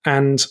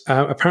 And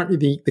apparently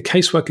the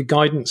caseworker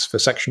guidance for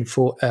Section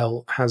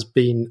 4L has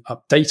been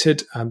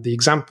updated. The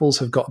examples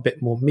have got a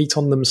bit more meat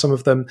on them, some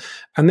of them.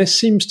 And this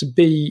seems to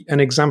be an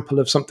example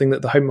of something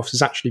that the Home Office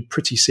is actually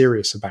pretty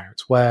serious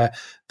about, where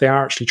they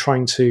are actually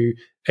trying to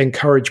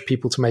encourage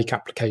people to make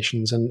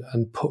applications and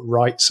put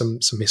right some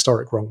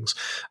historic wrongs.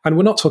 And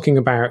we're not talking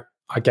about,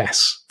 I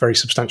guess, very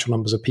substantial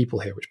numbers of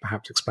people here, which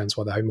perhaps explains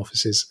why the Home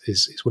Office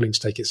is willing to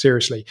take it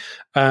seriously.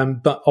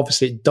 But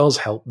obviously it does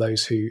help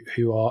those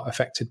who are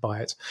affected by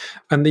it.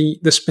 And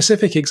the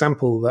specific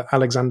example that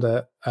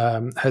Alexander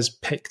has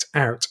picked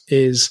out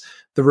is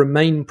the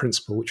Remain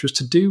Principle, which was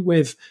to do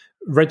with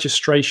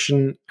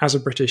registration as a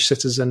British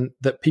citizen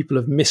that people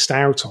have missed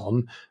out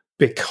on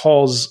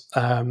because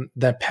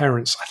their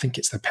parents, I think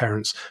it's their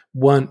parents,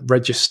 weren't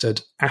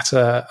registered at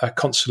a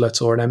consulate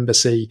or an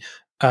embassy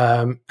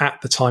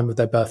at the time of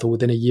their birth or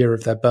within a year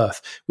of their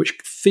birth, which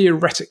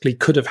theoretically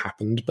could have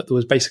happened, but there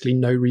was basically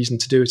no reason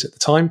to do it at the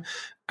time.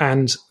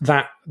 And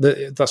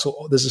there's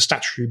a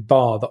statutory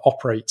bar that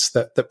operates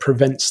that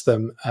prevents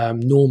them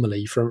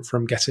normally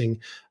from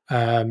getting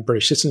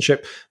British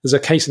citizenship. There's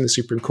a case in the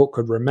Supreme Court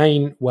called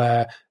Remain,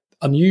 where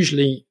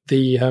unusually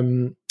the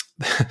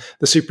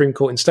Supreme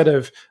Court, instead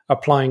of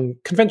applying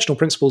conventional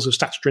principles of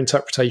statutory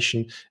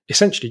interpretation,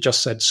 essentially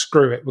just said,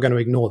 screw it, we're going to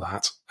ignore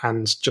that,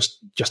 and just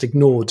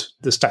ignored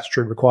the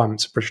statutory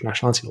requirements of British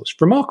nationality laws.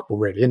 Remarkable,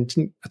 really, and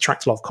didn't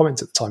attract a lot of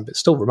comment at the time, but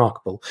still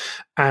remarkable.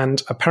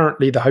 And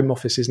apparently the Home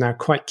Office is now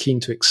quite keen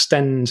to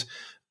extend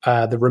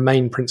the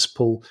Remain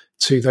Principle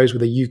to those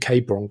with a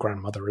UK-born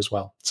grandmother as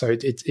well. So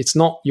it's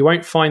not, you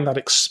won't find that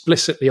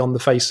explicitly on the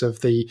face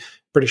of the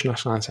British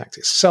Nationality Act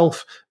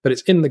itself, but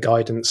it's in the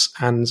guidance,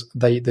 and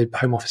the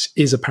Home Office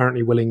is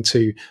apparently willing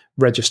to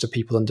register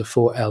people under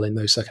 4L in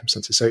those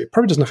circumstances. So it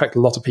probably doesn't affect a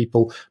lot of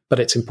people,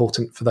 but it's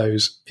important for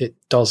those it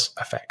does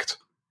affect.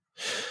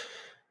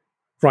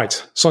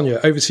 Right, Sonia,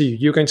 over to you.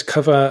 You're going to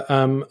cover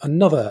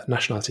another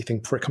nationality thing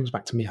before it comes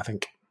back to me, I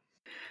think.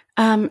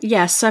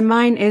 So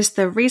mine is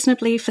the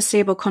reasonably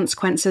foreseeable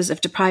consequences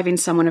of depriving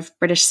someone of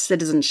British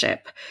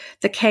citizenship.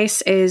 The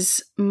case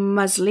is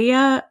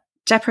Muslia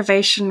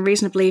deprivation,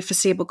 reasonably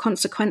foreseeable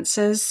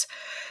consequences,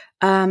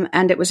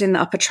 and it was in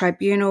the upper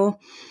tribunal.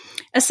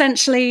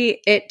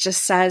 Essentially, it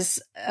just says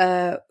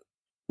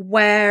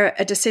where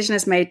a decision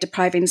is made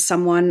depriving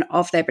someone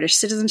of their British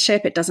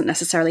citizenship, it doesn't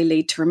necessarily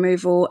lead to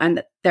removal, and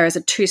that there is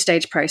a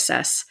two-stage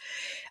process.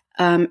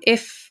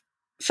 If,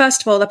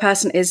 first of all, the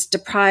person is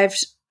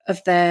deprived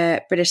of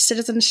their British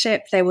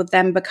citizenship, they will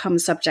then become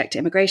subject to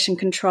immigration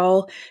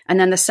control. And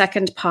then the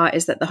second part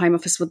is that the Home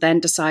Office will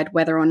then decide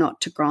whether or not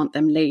to grant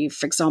them leave,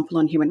 for example,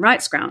 on human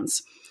rights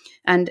grounds.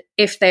 And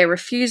if they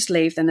refuse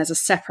leave, then there's a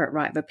separate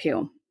right of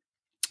appeal.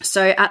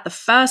 So at the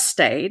first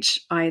stage,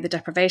 i.e. the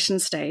deprivation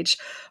stage,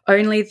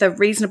 only the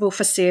reasonable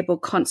foreseeable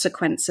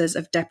consequences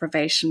of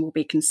deprivation will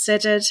be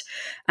considered.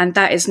 And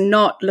that is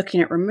not looking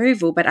at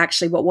removal, but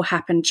actually what will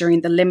happen during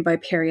the limbo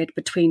period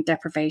between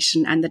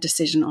deprivation and the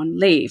decision on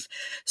leave.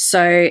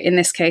 So in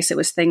this case, it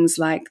was things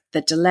like the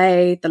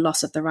delay, the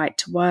loss of the right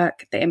to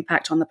work, the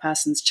impact on the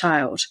person's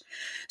child.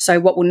 So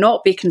what will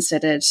not be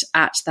considered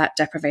at that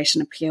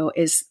deprivation appeal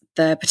is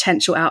the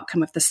potential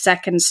outcome of the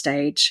second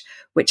stage,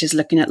 which is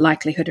looking at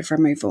likelihood of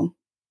removal.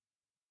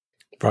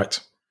 Right.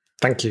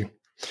 Thank you.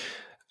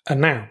 And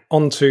now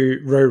on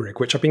to RORIG,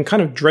 which I've been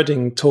kind of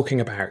dreading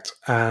talking about.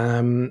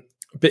 But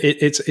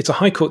it's a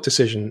High Court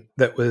decision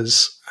that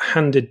was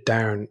handed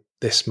down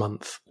this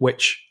month,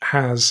 which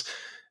has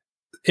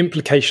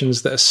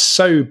implications that are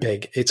so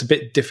big, it's a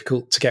bit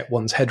difficult to get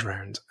one's head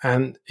around.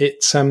 And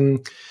it's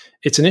an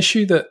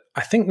issue that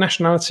I think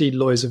nationality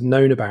lawyers have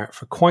known about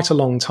for quite a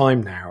long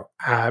time now.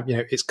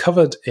 It's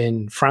covered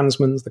in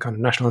Franzman's, the kind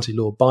of nationality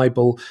law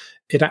Bible.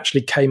 It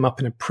actually came up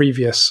in a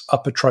previous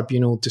upper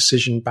tribunal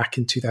decision back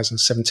in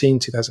 2017,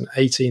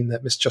 2018,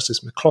 that Mr. Justice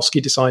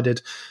McCloskey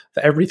decided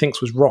that everything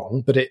was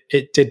wrong, but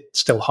it did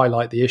still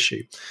highlight the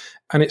issue.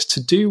 And it's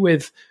to do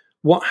with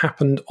what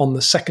happened on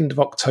the 2nd of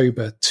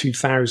October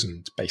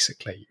 2000,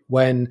 basically,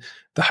 when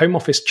the Home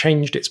Office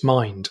changed its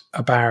mind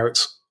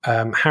about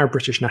how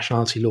British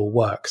nationality law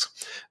worked.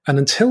 And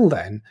until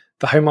then,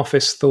 the Home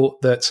Office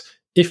thought that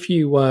if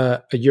you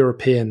were a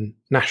European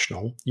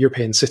national,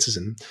 European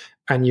citizen,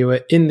 and you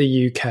were in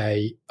the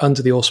UK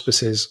under the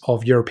auspices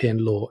of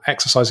European law,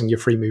 exercising your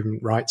free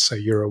movement rights, so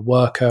you're a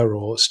worker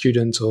or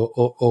student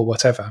or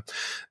whatever,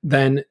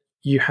 then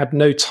you had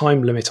no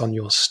time limit on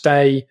your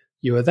stay.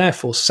 You were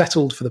therefore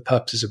settled for the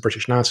purposes of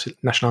British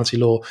nationality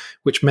law,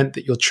 which meant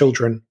that your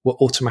children were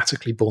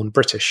automatically born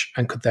British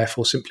and could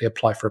therefore simply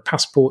apply for a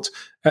passport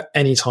at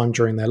any time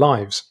during their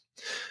lives.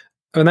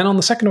 And then on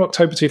the 2nd of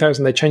October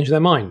 2000, they changed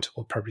their mind,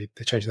 or probably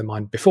they changed their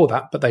mind before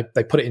that, but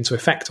they put it into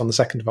effect on the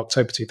 2nd of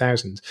October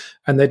 2000.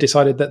 And they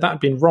decided that that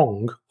had been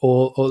wrong,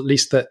 or at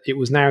least that it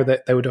was now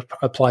that they would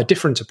apply a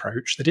different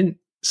approach. They didn't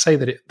say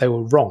that they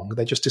were wrong.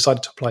 They just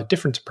decided to apply a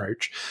different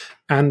approach.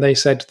 And they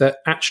said that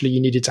actually you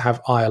needed to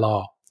have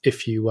ILR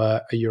if you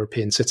were a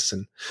European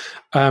citizen.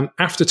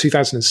 After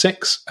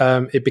 2006,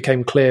 it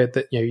became clear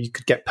that you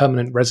could get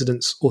permanent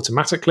residence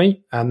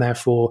automatically, and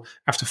therefore,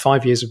 after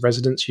 5 years of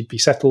residence, you'd be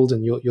settled,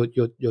 and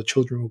your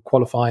children would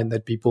qualify, and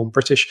they'd be born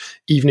British,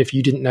 even if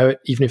you didn't know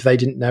it, even if they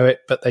didn't know it.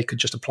 But they could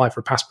just apply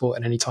for a passport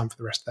at any time for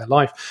the rest of their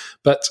life.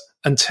 But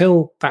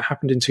until that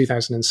happened in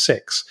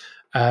 2006,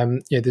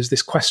 there's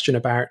this question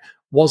about,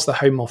 was the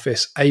Home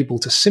Office able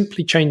to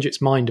simply change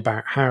its mind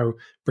about how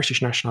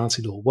British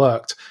nationality law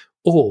worked,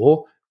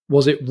 or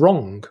was it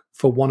wrong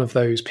for one of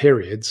those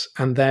periods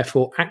and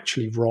therefore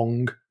actually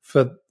wrong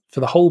for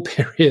the whole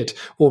period,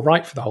 or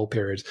right for the whole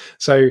period?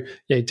 So,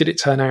 did it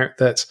turn out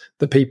that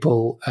the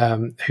people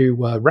who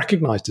were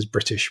recognised as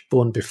British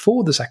born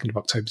before the 2nd of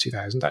October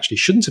 2000 actually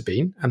shouldn't have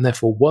been, and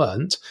therefore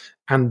weren't,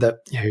 and that,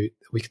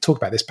 we could talk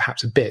about this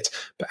perhaps a bit,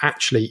 but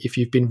actually, if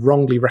you've been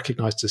wrongly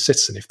recognised as a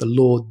citizen, if the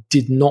law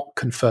did not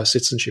confer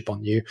citizenship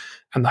on you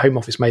and the Home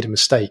Office made a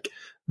mistake,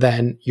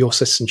 then your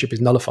citizenship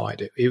is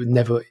nullified. You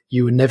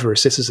were never a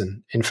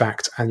citizen, in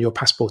fact, and your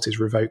passport is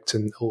revoked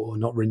or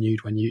not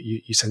renewed when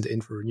you send it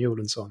in for renewal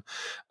and so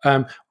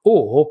on.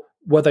 Or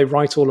were they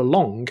right all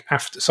along?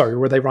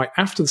 Were they right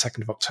after the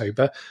 2nd of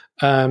October?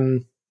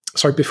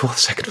 Before the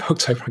 2nd of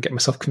October, I get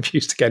myself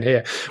confused again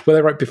here. Were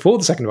they right before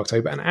the 2nd of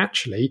October? And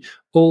actually,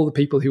 all the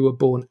people who were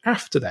born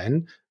after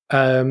then,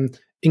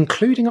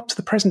 including up to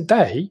the present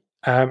day,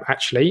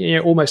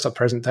 almost up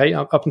present day,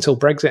 up until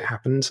Brexit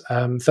happened,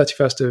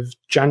 31st of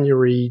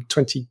January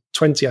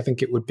 2020, I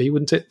think it would be,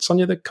 wouldn't it,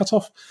 Sonia, the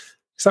cutoff?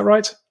 Is that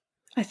right?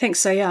 I think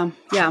so, yeah.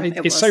 Yeah,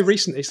 it's so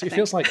recent. It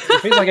feels like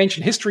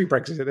ancient history,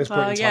 Brexit, at this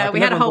point in time. Yeah, we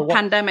had a whole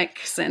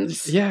pandemic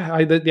since.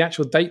 Yeah, the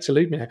actual dates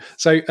elude me now.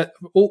 So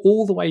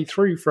all the way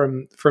through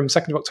from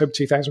 2nd of October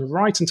 2000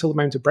 right until the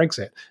moment of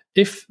Brexit,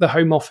 if the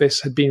Home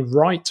Office had been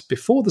right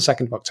before the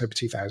 2nd of October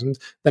 2000,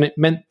 then it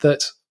meant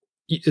that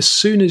as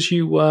soon as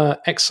you were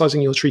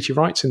exercising your treaty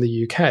rights in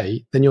the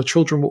UK, then your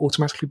children were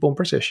automatically born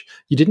British.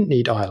 You didn't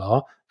need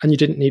ILR and you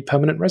didn't need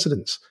permanent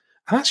residence.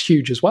 And that's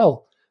huge as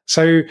well.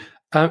 So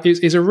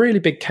it's a really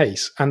big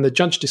case. And the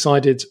judge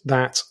decided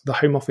that the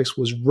Home Office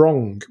was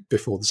wrong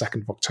before the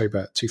 2nd of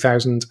October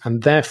 2000.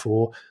 And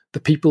therefore, the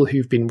people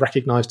who've been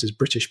recognised as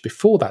British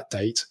before that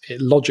date, it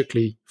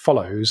logically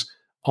follows,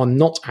 are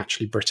not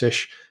actually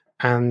British.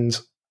 and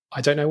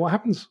I don't know what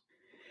happens.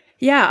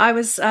 Yeah, I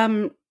was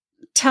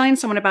telling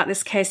someone about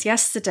this case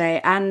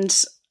yesterday,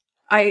 and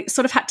I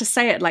sort of had to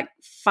say it like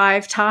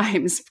 5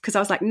 times because I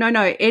was like,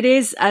 no, it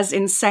is as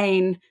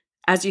insane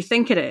as you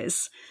think it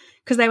is.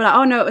 Because they were like,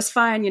 oh, no, it was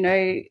fine.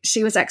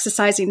 She was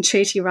exercising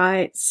treaty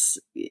rights,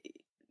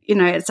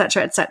 et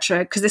cetera, et cetera.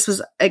 Because this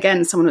was,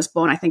 again, someone was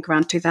born, I think,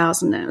 around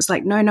 2000. And it was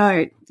like,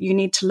 no, you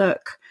need to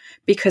look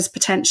because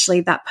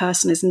potentially that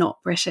person is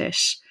not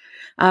British.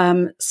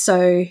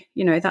 So,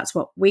 that's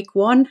what, week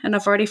 1, and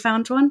I've already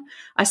found one.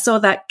 I saw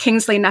that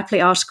Kingsley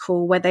Napoli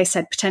article where they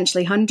said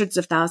potentially hundreds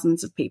of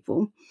thousands of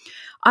people.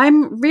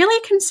 I'm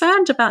really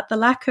concerned about the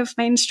lack of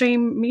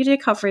mainstream media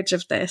coverage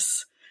of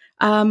this.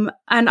 And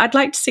I'd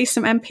like to see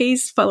some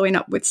MPs following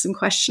up with some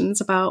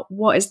questions about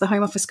what is the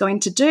Home Office going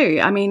to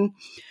do? I mean,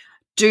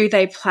 do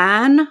they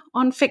plan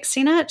on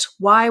fixing it?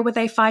 Why were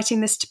they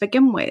fighting this to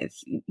begin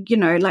with?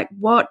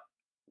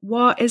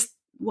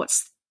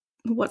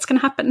 What's going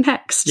to happen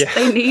next? Yeah.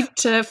 They need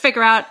to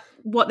figure out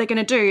what they're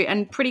going to do,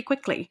 and pretty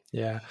quickly.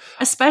 Yeah.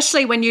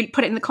 Especially when you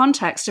put it in the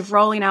context of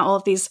rolling out all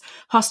of these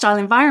hostile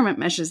environment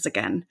measures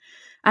again.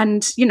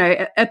 And,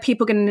 are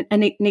people going to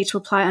need to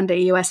apply under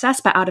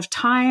EUSS, but out of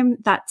time?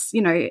 That's,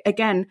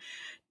 again,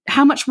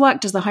 how much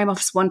work does the Home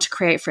Office want to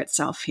create for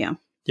itself here?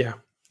 Yeah,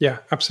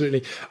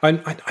 absolutely. I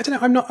don't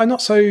know. I'm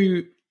not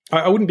so.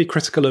 I wouldn't be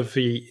critical of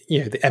the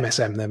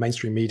MSM, the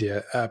mainstream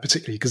media,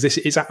 particularly because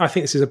I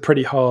think this is a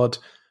pretty hard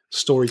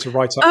story to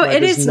write up. Oh,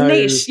 it is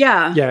niche,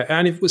 yeah. Yeah,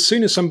 and as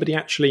soon as somebody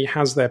actually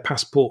has their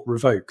passport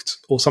revoked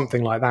or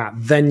something like that,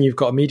 then you've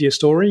got a media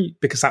story,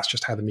 because that's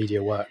just how the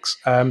media works.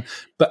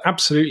 But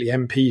absolutely,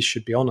 MPs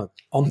should be onto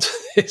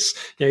this.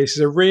 This is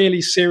a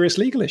really serious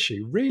legal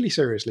issue,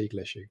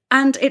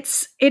 And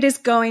it is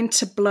going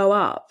to blow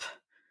up.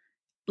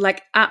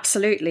 Like,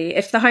 absolutely.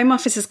 If the Home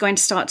Office is going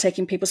to start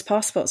taking people's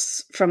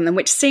passports from them,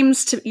 which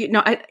seems to,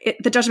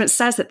 the judgment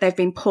says that they've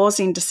been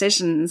pausing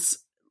decisions,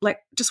 like,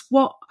 just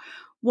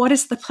what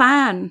is the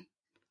plan?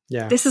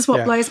 Yeah, this is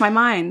what blows my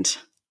mind.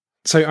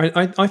 So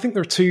I think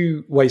there are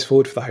 2 ways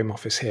forward for the Home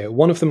Office here.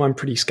 One of them I'm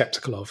pretty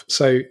sceptical of.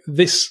 So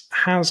this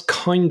has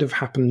kind of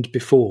happened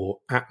before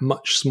at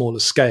much smaller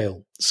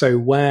scale. So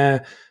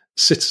where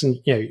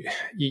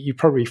you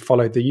probably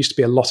followed, there used to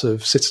be a lot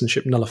of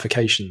citizenship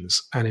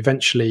nullifications, and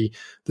eventually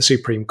the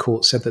Supreme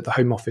Court said that the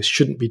Home Office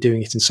shouldn't be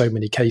doing it in so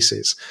many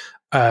cases.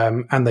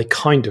 And they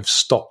kind of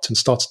stopped and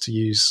started to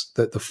use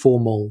the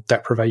formal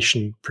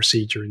deprivation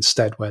procedure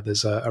instead, where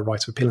there's a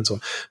right of appeal and so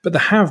on. But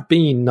there have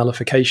been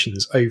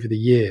nullifications over the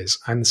years,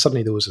 and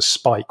suddenly there was a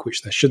spike,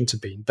 which there shouldn't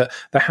have been. But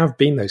there have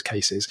been those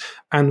cases.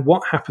 And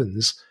what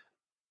happens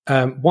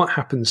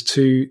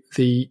to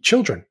the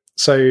children?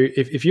 So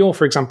if you're,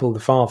 for example,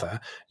 the father,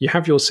 you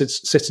have your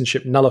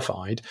citizenship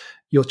nullified,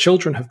 your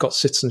children have got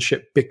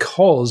citizenship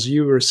because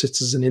you were a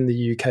citizen in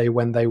the UK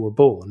when they were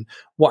born,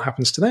 what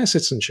happens to their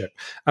citizenship?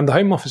 And the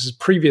Home Office has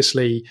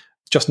previously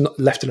just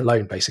left it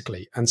alone,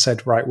 basically, and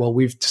said, right, well,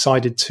 we've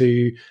decided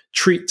to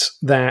treat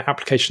their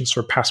applications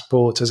for a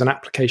passport as an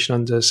application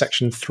under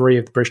Section 3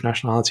 of the British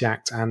Nationality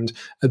Act and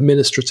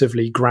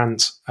administratively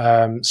grant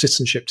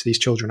citizenship to these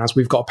children, as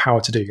we've got a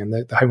power to do. And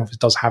the Home Office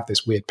does have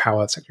this weird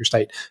power, the Secretary of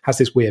State has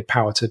this weird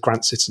power to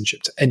grant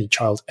citizenship to any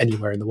child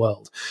anywhere in the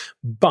world.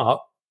 But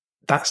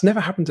that's never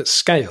happened at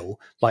scale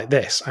like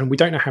this, and we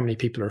don't know how many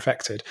people are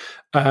affected.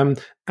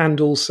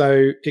 And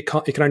also, it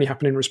can only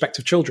happen in respect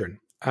of children.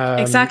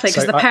 Exactly,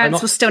 because the parents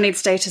will still need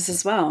status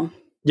as well.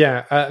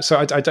 Yeah, so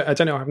I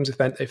don't know what happens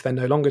if they're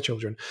no longer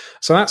children.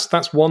 So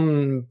that's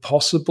one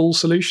possible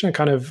solution, a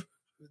kind of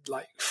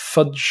like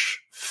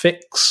fudge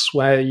fix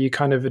where you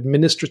kind of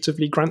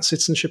administratively grant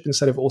citizenship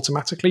instead of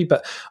automatically.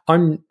 But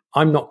I'm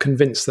not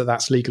convinced that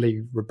that's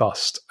legally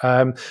robust.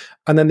 And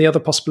then the other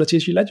possibility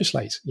is you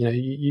legislate.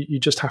 You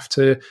just have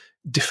to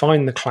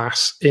define the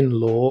class in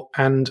law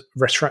and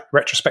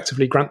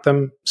retrospectively grant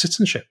them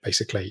citizenship,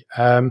 basically.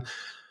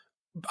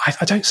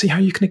 I don't see how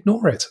you can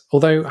ignore it,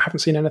 although I haven't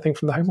seen anything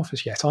from the Home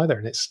Office yet either,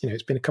 and it's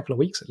been a couple of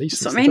weeks at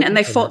least. That's what I mean, and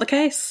they fought the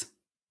case.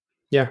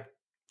 Yeah.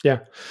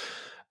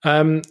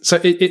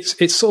 So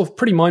it's sort of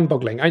pretty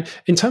mind-boggling.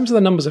 In terms of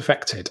the numbers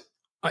affected,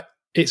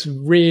 it's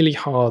really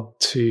hard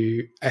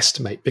to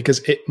estimate because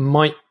it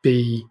might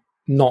be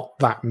not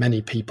that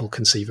many people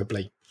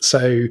conceivably.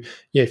 So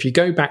if you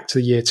go back to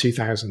the year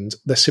 2000,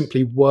 there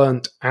simply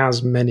weren't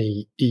as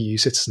many EU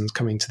citizens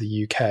coming to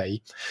the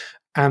UK.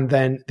 And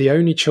then the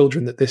only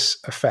children that this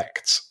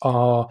affects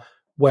are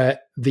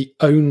where the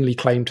only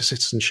claim to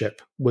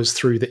citizenship was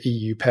through the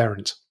EU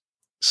parent.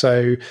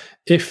 So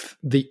if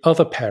the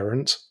other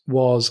parent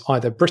was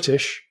either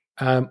British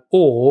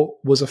or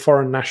was a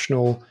foreign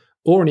national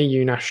or an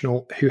EU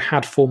national who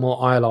had formal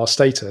ILR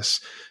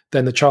status,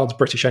 then the child's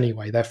British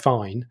anyway, they're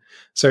fine.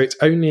 So it's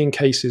only in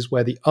cases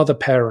where the other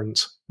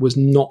parent was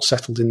not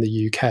settled in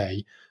the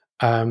UK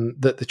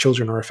that the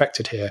children are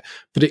affected here.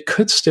 But it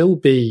could still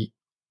be,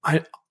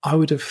 I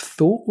would have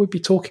thought we'd be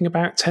talking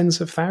about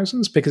tens of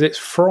thousands, because it's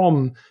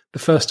from the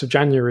 1st of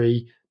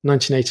January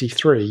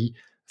 1983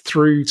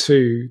 through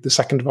to the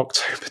 2nd of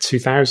October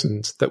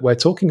 2000 that we're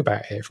talking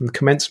about here, from the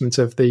commencement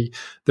of the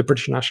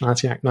British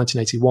Nationality Act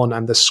 1981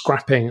 and the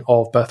scrapping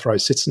of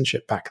birthright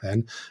citizenship back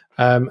then.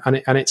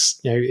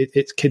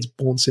 It's kids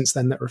born since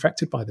then that are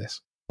affected by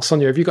this.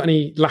 Sonia, have you got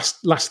any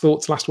last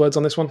thoughts, last words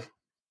on this one?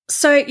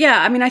 So,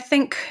 yeah, I mean, I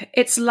think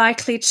it's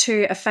likely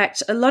to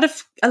affect a lot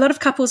of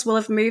couples will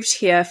have moved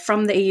here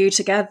from the EU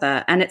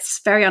together, and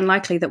it's very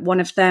unlikely that one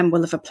of them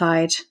will have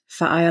applied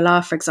for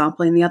ILR, for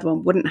example, and the other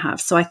one wouldn't have.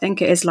 So I think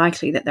it is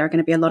likely that there are going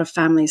to be a lot of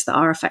families that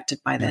are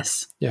affected by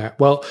this. Yeah.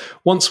 Well,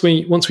 once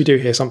we do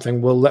hear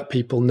something, we'll let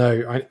people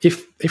know.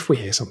 If we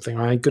hear something,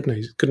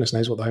 goodness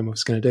knows what the Home Office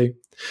is going to do.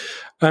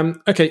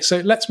 Okay, so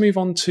let's move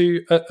on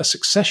to a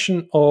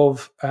succession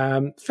of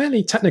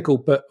fairly technical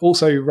but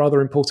also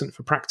rather important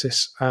for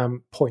practice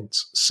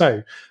points.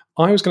 So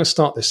I was going to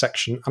start this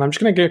section, and I'm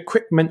just going to give a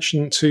quick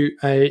mention to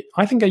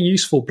I think a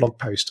useful blog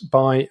post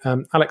by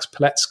Alex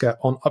Pilecka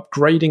on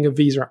upgrading a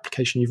visa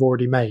application you've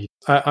already made.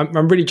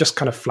 I'm really just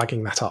kind of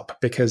flagging that up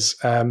because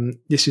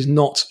this is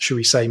not, shall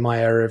we say, my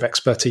area of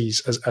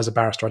expertise as a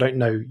barrister. I don't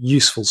know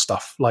useful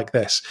stuff like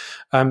this,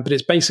 but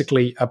it's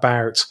basically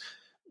about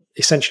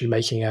essentially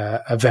making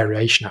a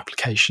variation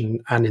application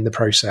and in the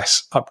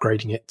process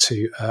upgrading it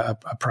to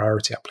a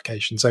priority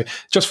application. So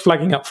just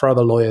flagging up for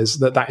other lawyers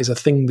that is a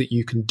thing that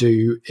you can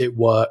do. It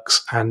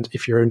works. And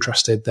if you're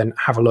interested, then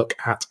have a look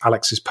at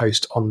Alex's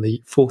post on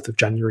the 4th of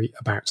January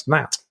about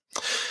that.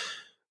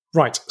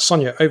 Right,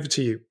 Sonia, over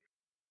to you.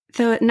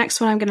 The next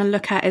one I'm going to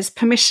look at is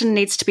permission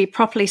needs to be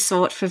properly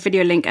sought for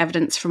video link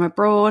evidence from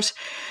abroad.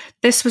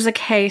 This was a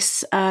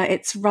case,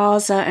 it's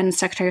Raza and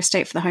Secretary of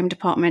State for the Home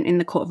Department in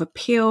the Court of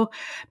Appeal.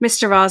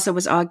 Mr. Raza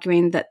was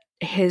arguing that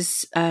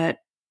his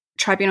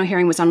tribunal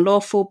hearing was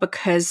unlawful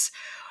because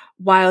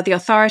while the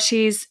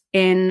authorities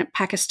in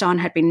Pakistan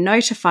had been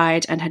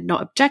notified and had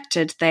not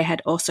objected, they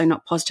had also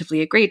not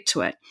positively agreed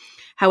to it.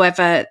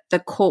 However, the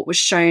court was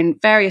shown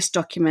various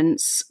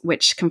documents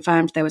which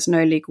confirmed there was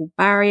no legal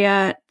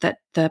barrier, that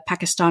the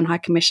Pakistan High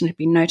Commission had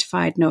been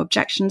notified, no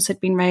objections had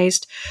been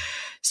raised.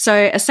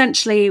 So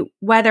essentially,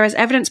 where there is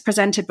evidence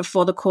presented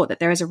before the court that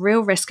there is a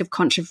real risk of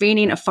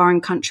contravening a foreign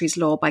country's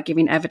law by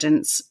giving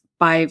evidence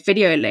by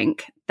video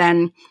link,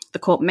 then the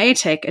court may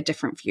take a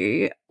different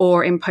view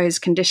or impose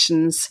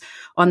conditions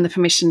on the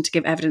permission to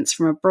give evidence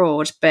from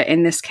abroad. But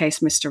in this case,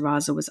 Mr.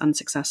 Raza was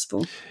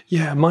unsuccessful.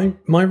 Yeah,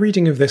 my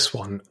reading of this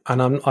one,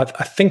 and I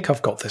think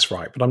I've got this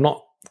right, but I'm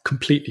not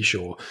completely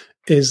sure,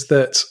 is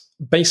that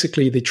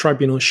basically the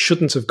tribunal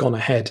shouldn't have gone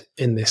ahead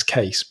in this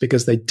case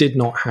because they did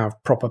not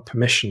have proper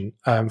permission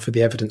for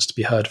the evidence to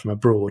be heard from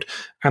abroad.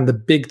 And the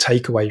big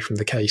takeaway from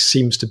the case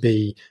seems to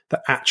be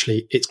that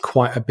actually it's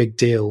quite a big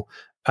deal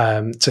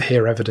to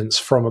hear evidence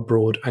from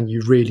abroad, and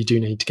you really do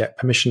need to get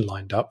permission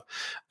lined up.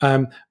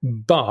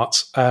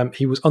 But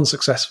he was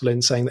unsuccessful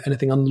in saying that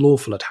anything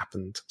unlawful had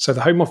happened. So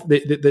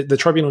the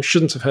tribunal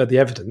shouldn't have heard the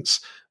evidence,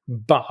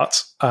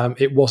 but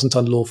it wasn't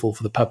unlawful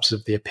for the purpose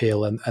of the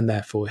appeal, and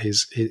therefore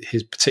his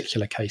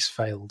particular case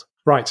failed.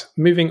 Right,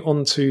 moving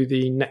on to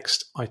the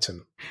next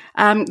item.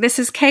 This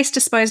is case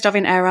disposed of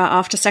in error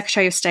after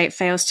Secretary of State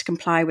fails to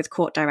comply with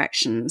court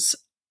directions.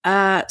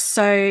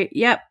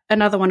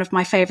 Another one of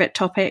my favourite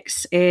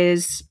topics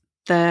is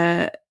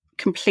the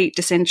complete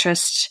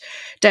disinterest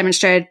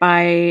demonstrated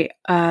by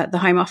the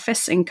Home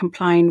Office in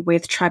complying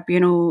with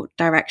tribunal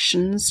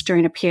directions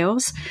during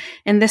appeals.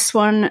 In this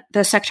one,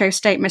 the Secretary of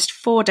State missed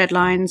 4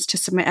 deadlines to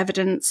submit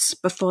evidence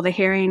before the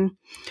hearing,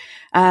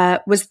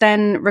 was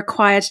then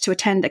required to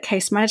attend a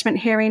case management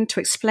hearing to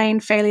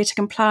explain failure to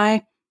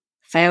comply,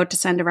 failed to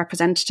send a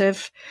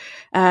representative.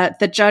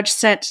 The judge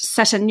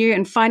set a new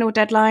and final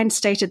deadline,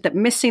 stated that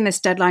missing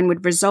this deadline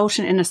would result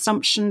in an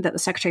assumption that the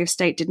Secretary of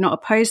State did not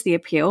oppose the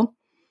appeal.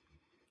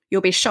 You'll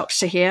be shocked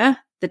to hear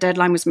the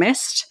deadline was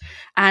missed.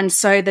 And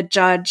so the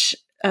judge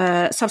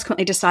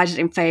subsequently decided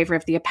in favour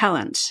of the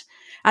appellant.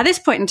 At this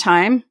point in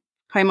time,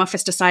 Home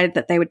Office decided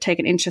that they would take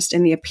an interest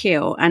in the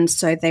appeal, and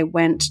so they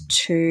went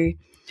to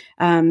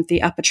the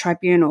upper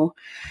tribunal.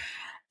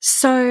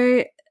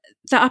 So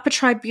the upper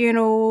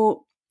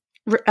tribunal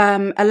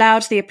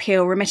allowed the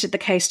appeal, remitted the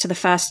case to the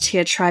first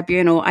tier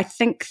tribunal. I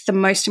think the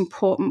most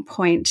important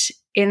point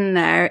in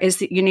there is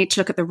that you need to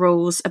look at the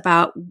rules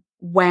about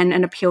when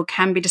an appeal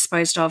can be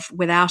disposed of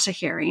without a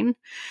hearing.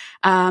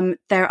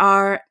 There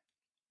are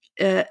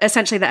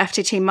essentially the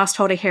FTT must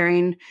hold a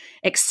hearing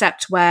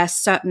except where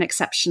certain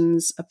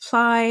exceptions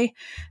apply.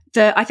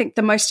 I think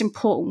the most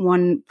important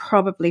one,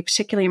 probably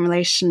particularly in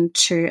relation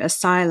to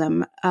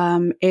asylum,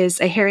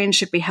 is a hearing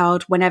should be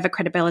held whenever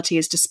credibility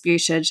is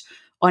disputed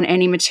on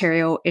any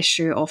material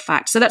issue or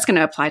fact. So that's going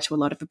to apply to a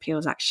lot of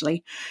appeals,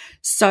 actually.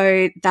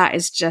 So that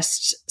is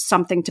just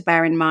something to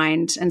bear in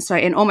mind. And so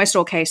in almost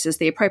all cases,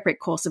 the appropriate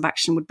course of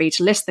action would be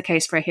to list the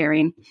case for a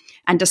hearing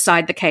and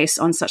decide the case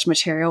on such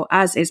material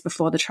as is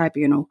before the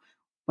tribunal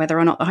whether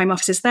or not the Home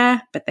Office is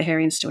there, but the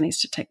hearing still needs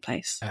to take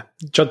place. Yeah.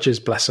 Judges,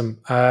 bless them.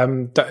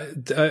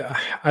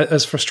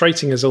 As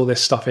frustrating as all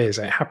this stuff is,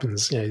 it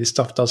happens. This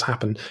stuff does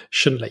happen.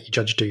 Shouldn't let your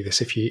judge do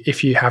this. If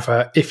you have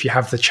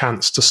the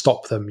chance to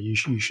stop them, you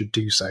should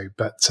do so.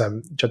 But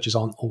judges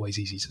aren't always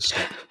easy to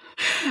stop.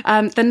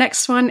 The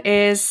next one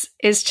is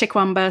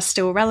Chikwamba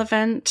still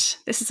relevant?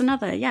 This is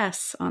another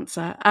yes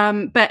answer.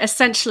 But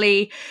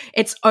essentially,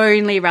 it's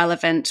only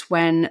relevant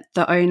when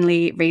the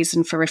only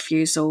reason for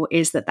refusal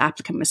is that the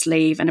applicant must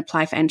leave and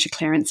apply for entry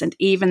clearance. And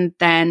even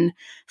then,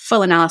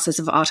 full analysis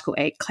of Article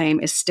 8 claim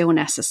is still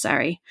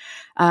necessary.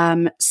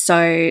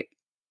 So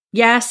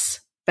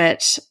yes,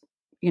 but,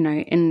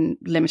 in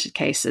limited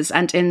cases.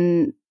 And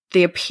in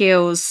the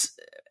appeals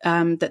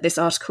that this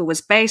article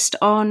was based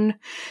on,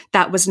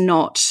 that was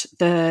not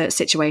the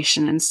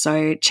situation. And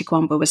so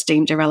Chikwamba was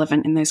deemed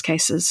irrelevant in those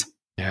cases.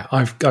 Yeah,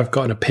 I've got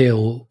an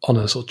appeal on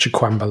a sort of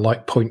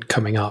Chikwamba-like point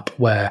coming up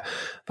where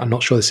I'm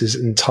not sure this is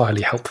an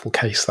entirely helpful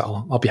case that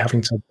I'll be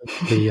having to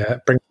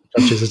bring to the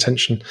judge's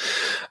attention.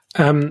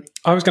 I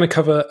was going to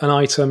cover an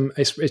item,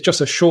 it's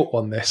just a short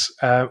one, this,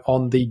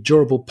 on the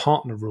durable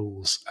partner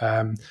rules.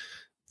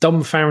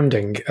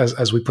 Dumbfounding,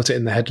 as we put it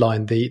in the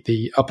headline,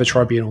 the upper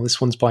tribunal. This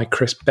one's by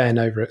Chris Benn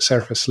over at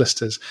Serapis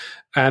Solicitors.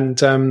 And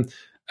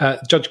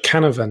Judge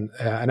Canavan,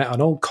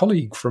 an old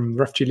colleague from the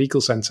Refugee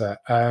Legal Centre,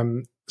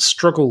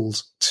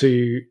 struggled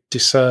to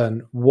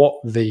discern what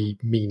the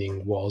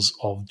meaning was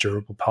of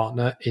durable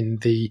partner in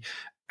the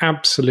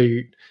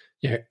absolute,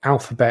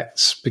 alphabet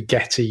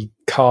spaghetti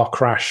car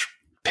crash,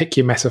 pick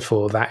your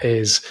metaphor, that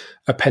is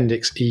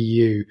Appendix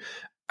EU.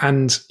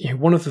 And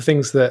one of the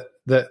things that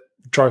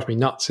drives me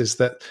nuts is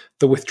that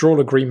the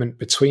withdrawal agreement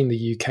between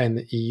the UK and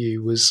the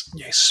EU was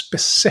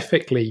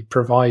specifically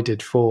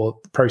provided for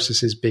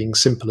processes being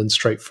simple and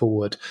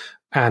straightforward,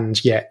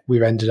 and yet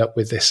we've ended up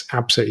with this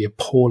absolutely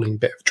appalling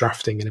bit of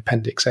drafting in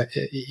Appendix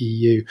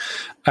EU.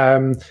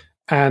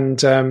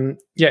 Essentially,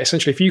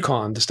 if you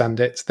can't understand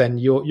it, then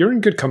you're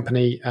in good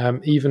company.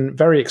 Even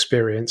very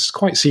experienced,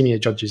 quite senior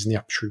judges in the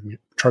upper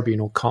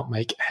tribunal can't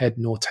make head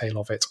nor tail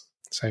of it.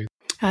 So.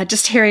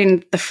 Just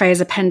hearing the phrase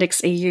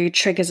Appendix EU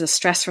triggers a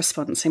stress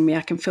response in me.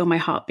 I can feel my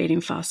heart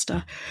beating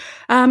faster.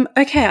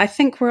 Okay, I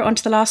think we're on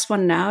to the last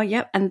one now.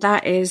 Yep, and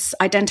that is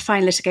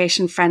identifying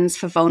litigation friends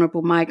for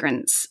vulnerable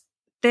migrants.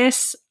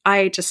 This,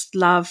 I just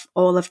love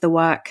all of the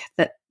work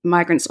that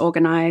Migrants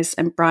Organise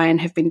and Brian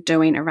have been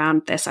doing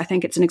around this. I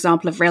think it's an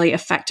example of really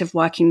effective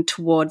working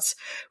towards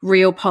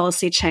real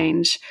policy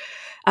change.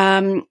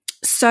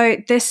 So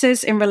this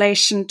is in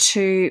relation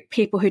to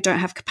people who don't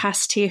have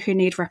capacity, who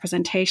need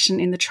representation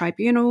in the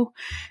tribunal.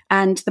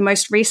 And the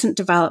most recent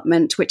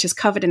development, which is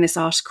covered in this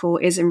article,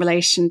 is in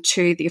relation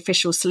to the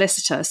official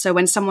solicitor. So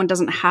when someone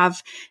doesn't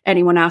have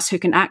anyone else who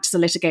can act as a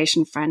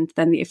litigation friend,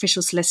 then the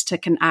official solicitor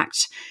can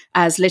act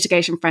as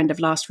litigation friend of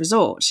last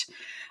resort.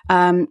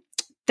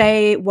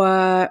 They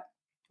were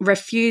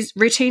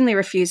routinely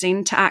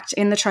refusing to act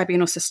in the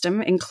tribunal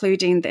system,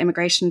 including the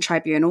immigration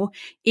tribunal,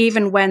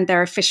 even when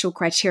their official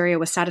criteria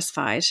were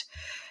satisfied.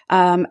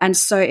 And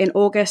so in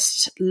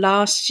August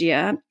last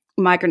year,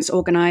 Migrants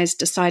Organised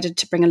decided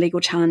to bring a legal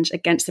challenge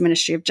against the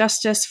Ministry of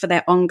Justice for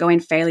their ongoing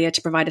failure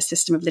to provide a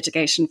system of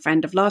litigation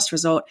friend of last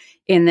resort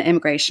in the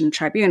immigration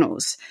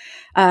tribunals.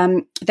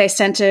 They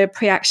sent a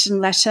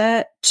pre-action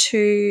letter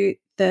to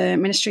the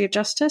Ministry of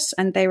Justice,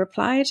 and they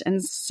replied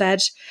and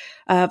said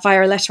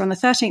via a letter on the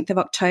 13th of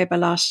October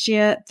last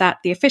year that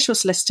the official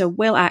solicitor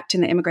will act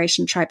in the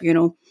immigration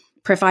tribunal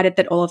provided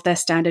that all of their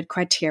standard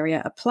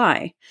criteria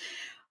apply.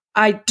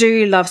 I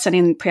do love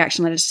sending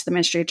pre-action letters to the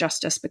Ministry of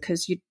Justice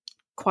because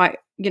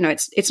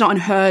it's not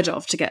unheard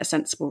of to get a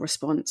sensible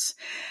response.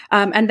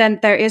 And then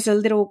there is a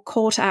little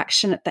call to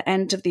action at the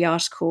end of the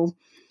article.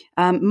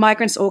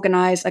 Migrants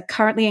Organised are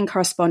currently in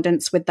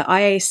correspondence with the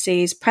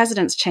IAC's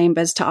President's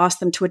Chambers to ask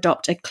them to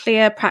adopt a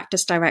clear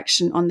practice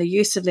direction on the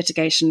use of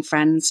litigation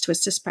friends to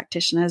assist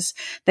practitioners.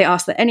 They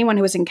ask that anyone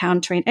who is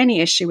encountering any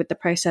issue with the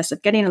process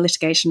of getting a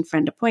litigation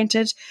friend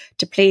appointed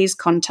to please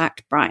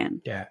contact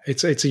Brian. Yeah,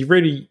 it's a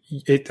really,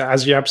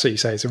 as you absolutely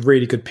say, it's a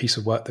really good piece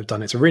of work they've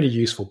done. It's a really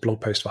useful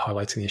blog post for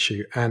highlighting the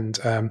issue. And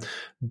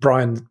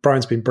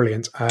Brian's been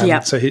brilliant.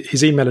 So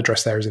his email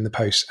address there is in the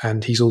post,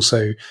 and he's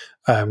also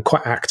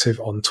quite active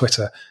on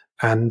Twitter,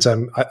 and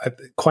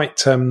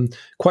quite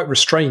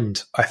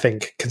restrained, I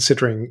think,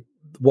 considering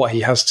what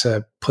he has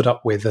to put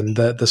up with and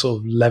the sort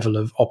of level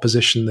of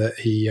opposition that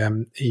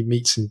he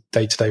meets in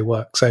day-to-day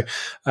work. So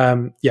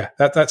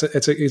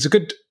it's a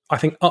good, I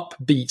think,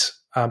 upbeat,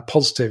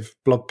 positive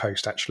blog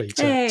post actually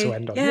to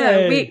end on.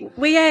 Yeah,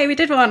 we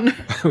did one.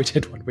 we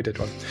did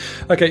one.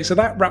 Okay, so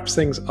that wraps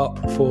things up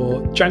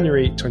for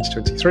January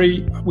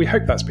 2023. We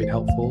hope that's been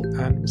helpful,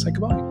 and we'll say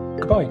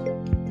goodbye.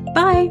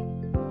 Bye.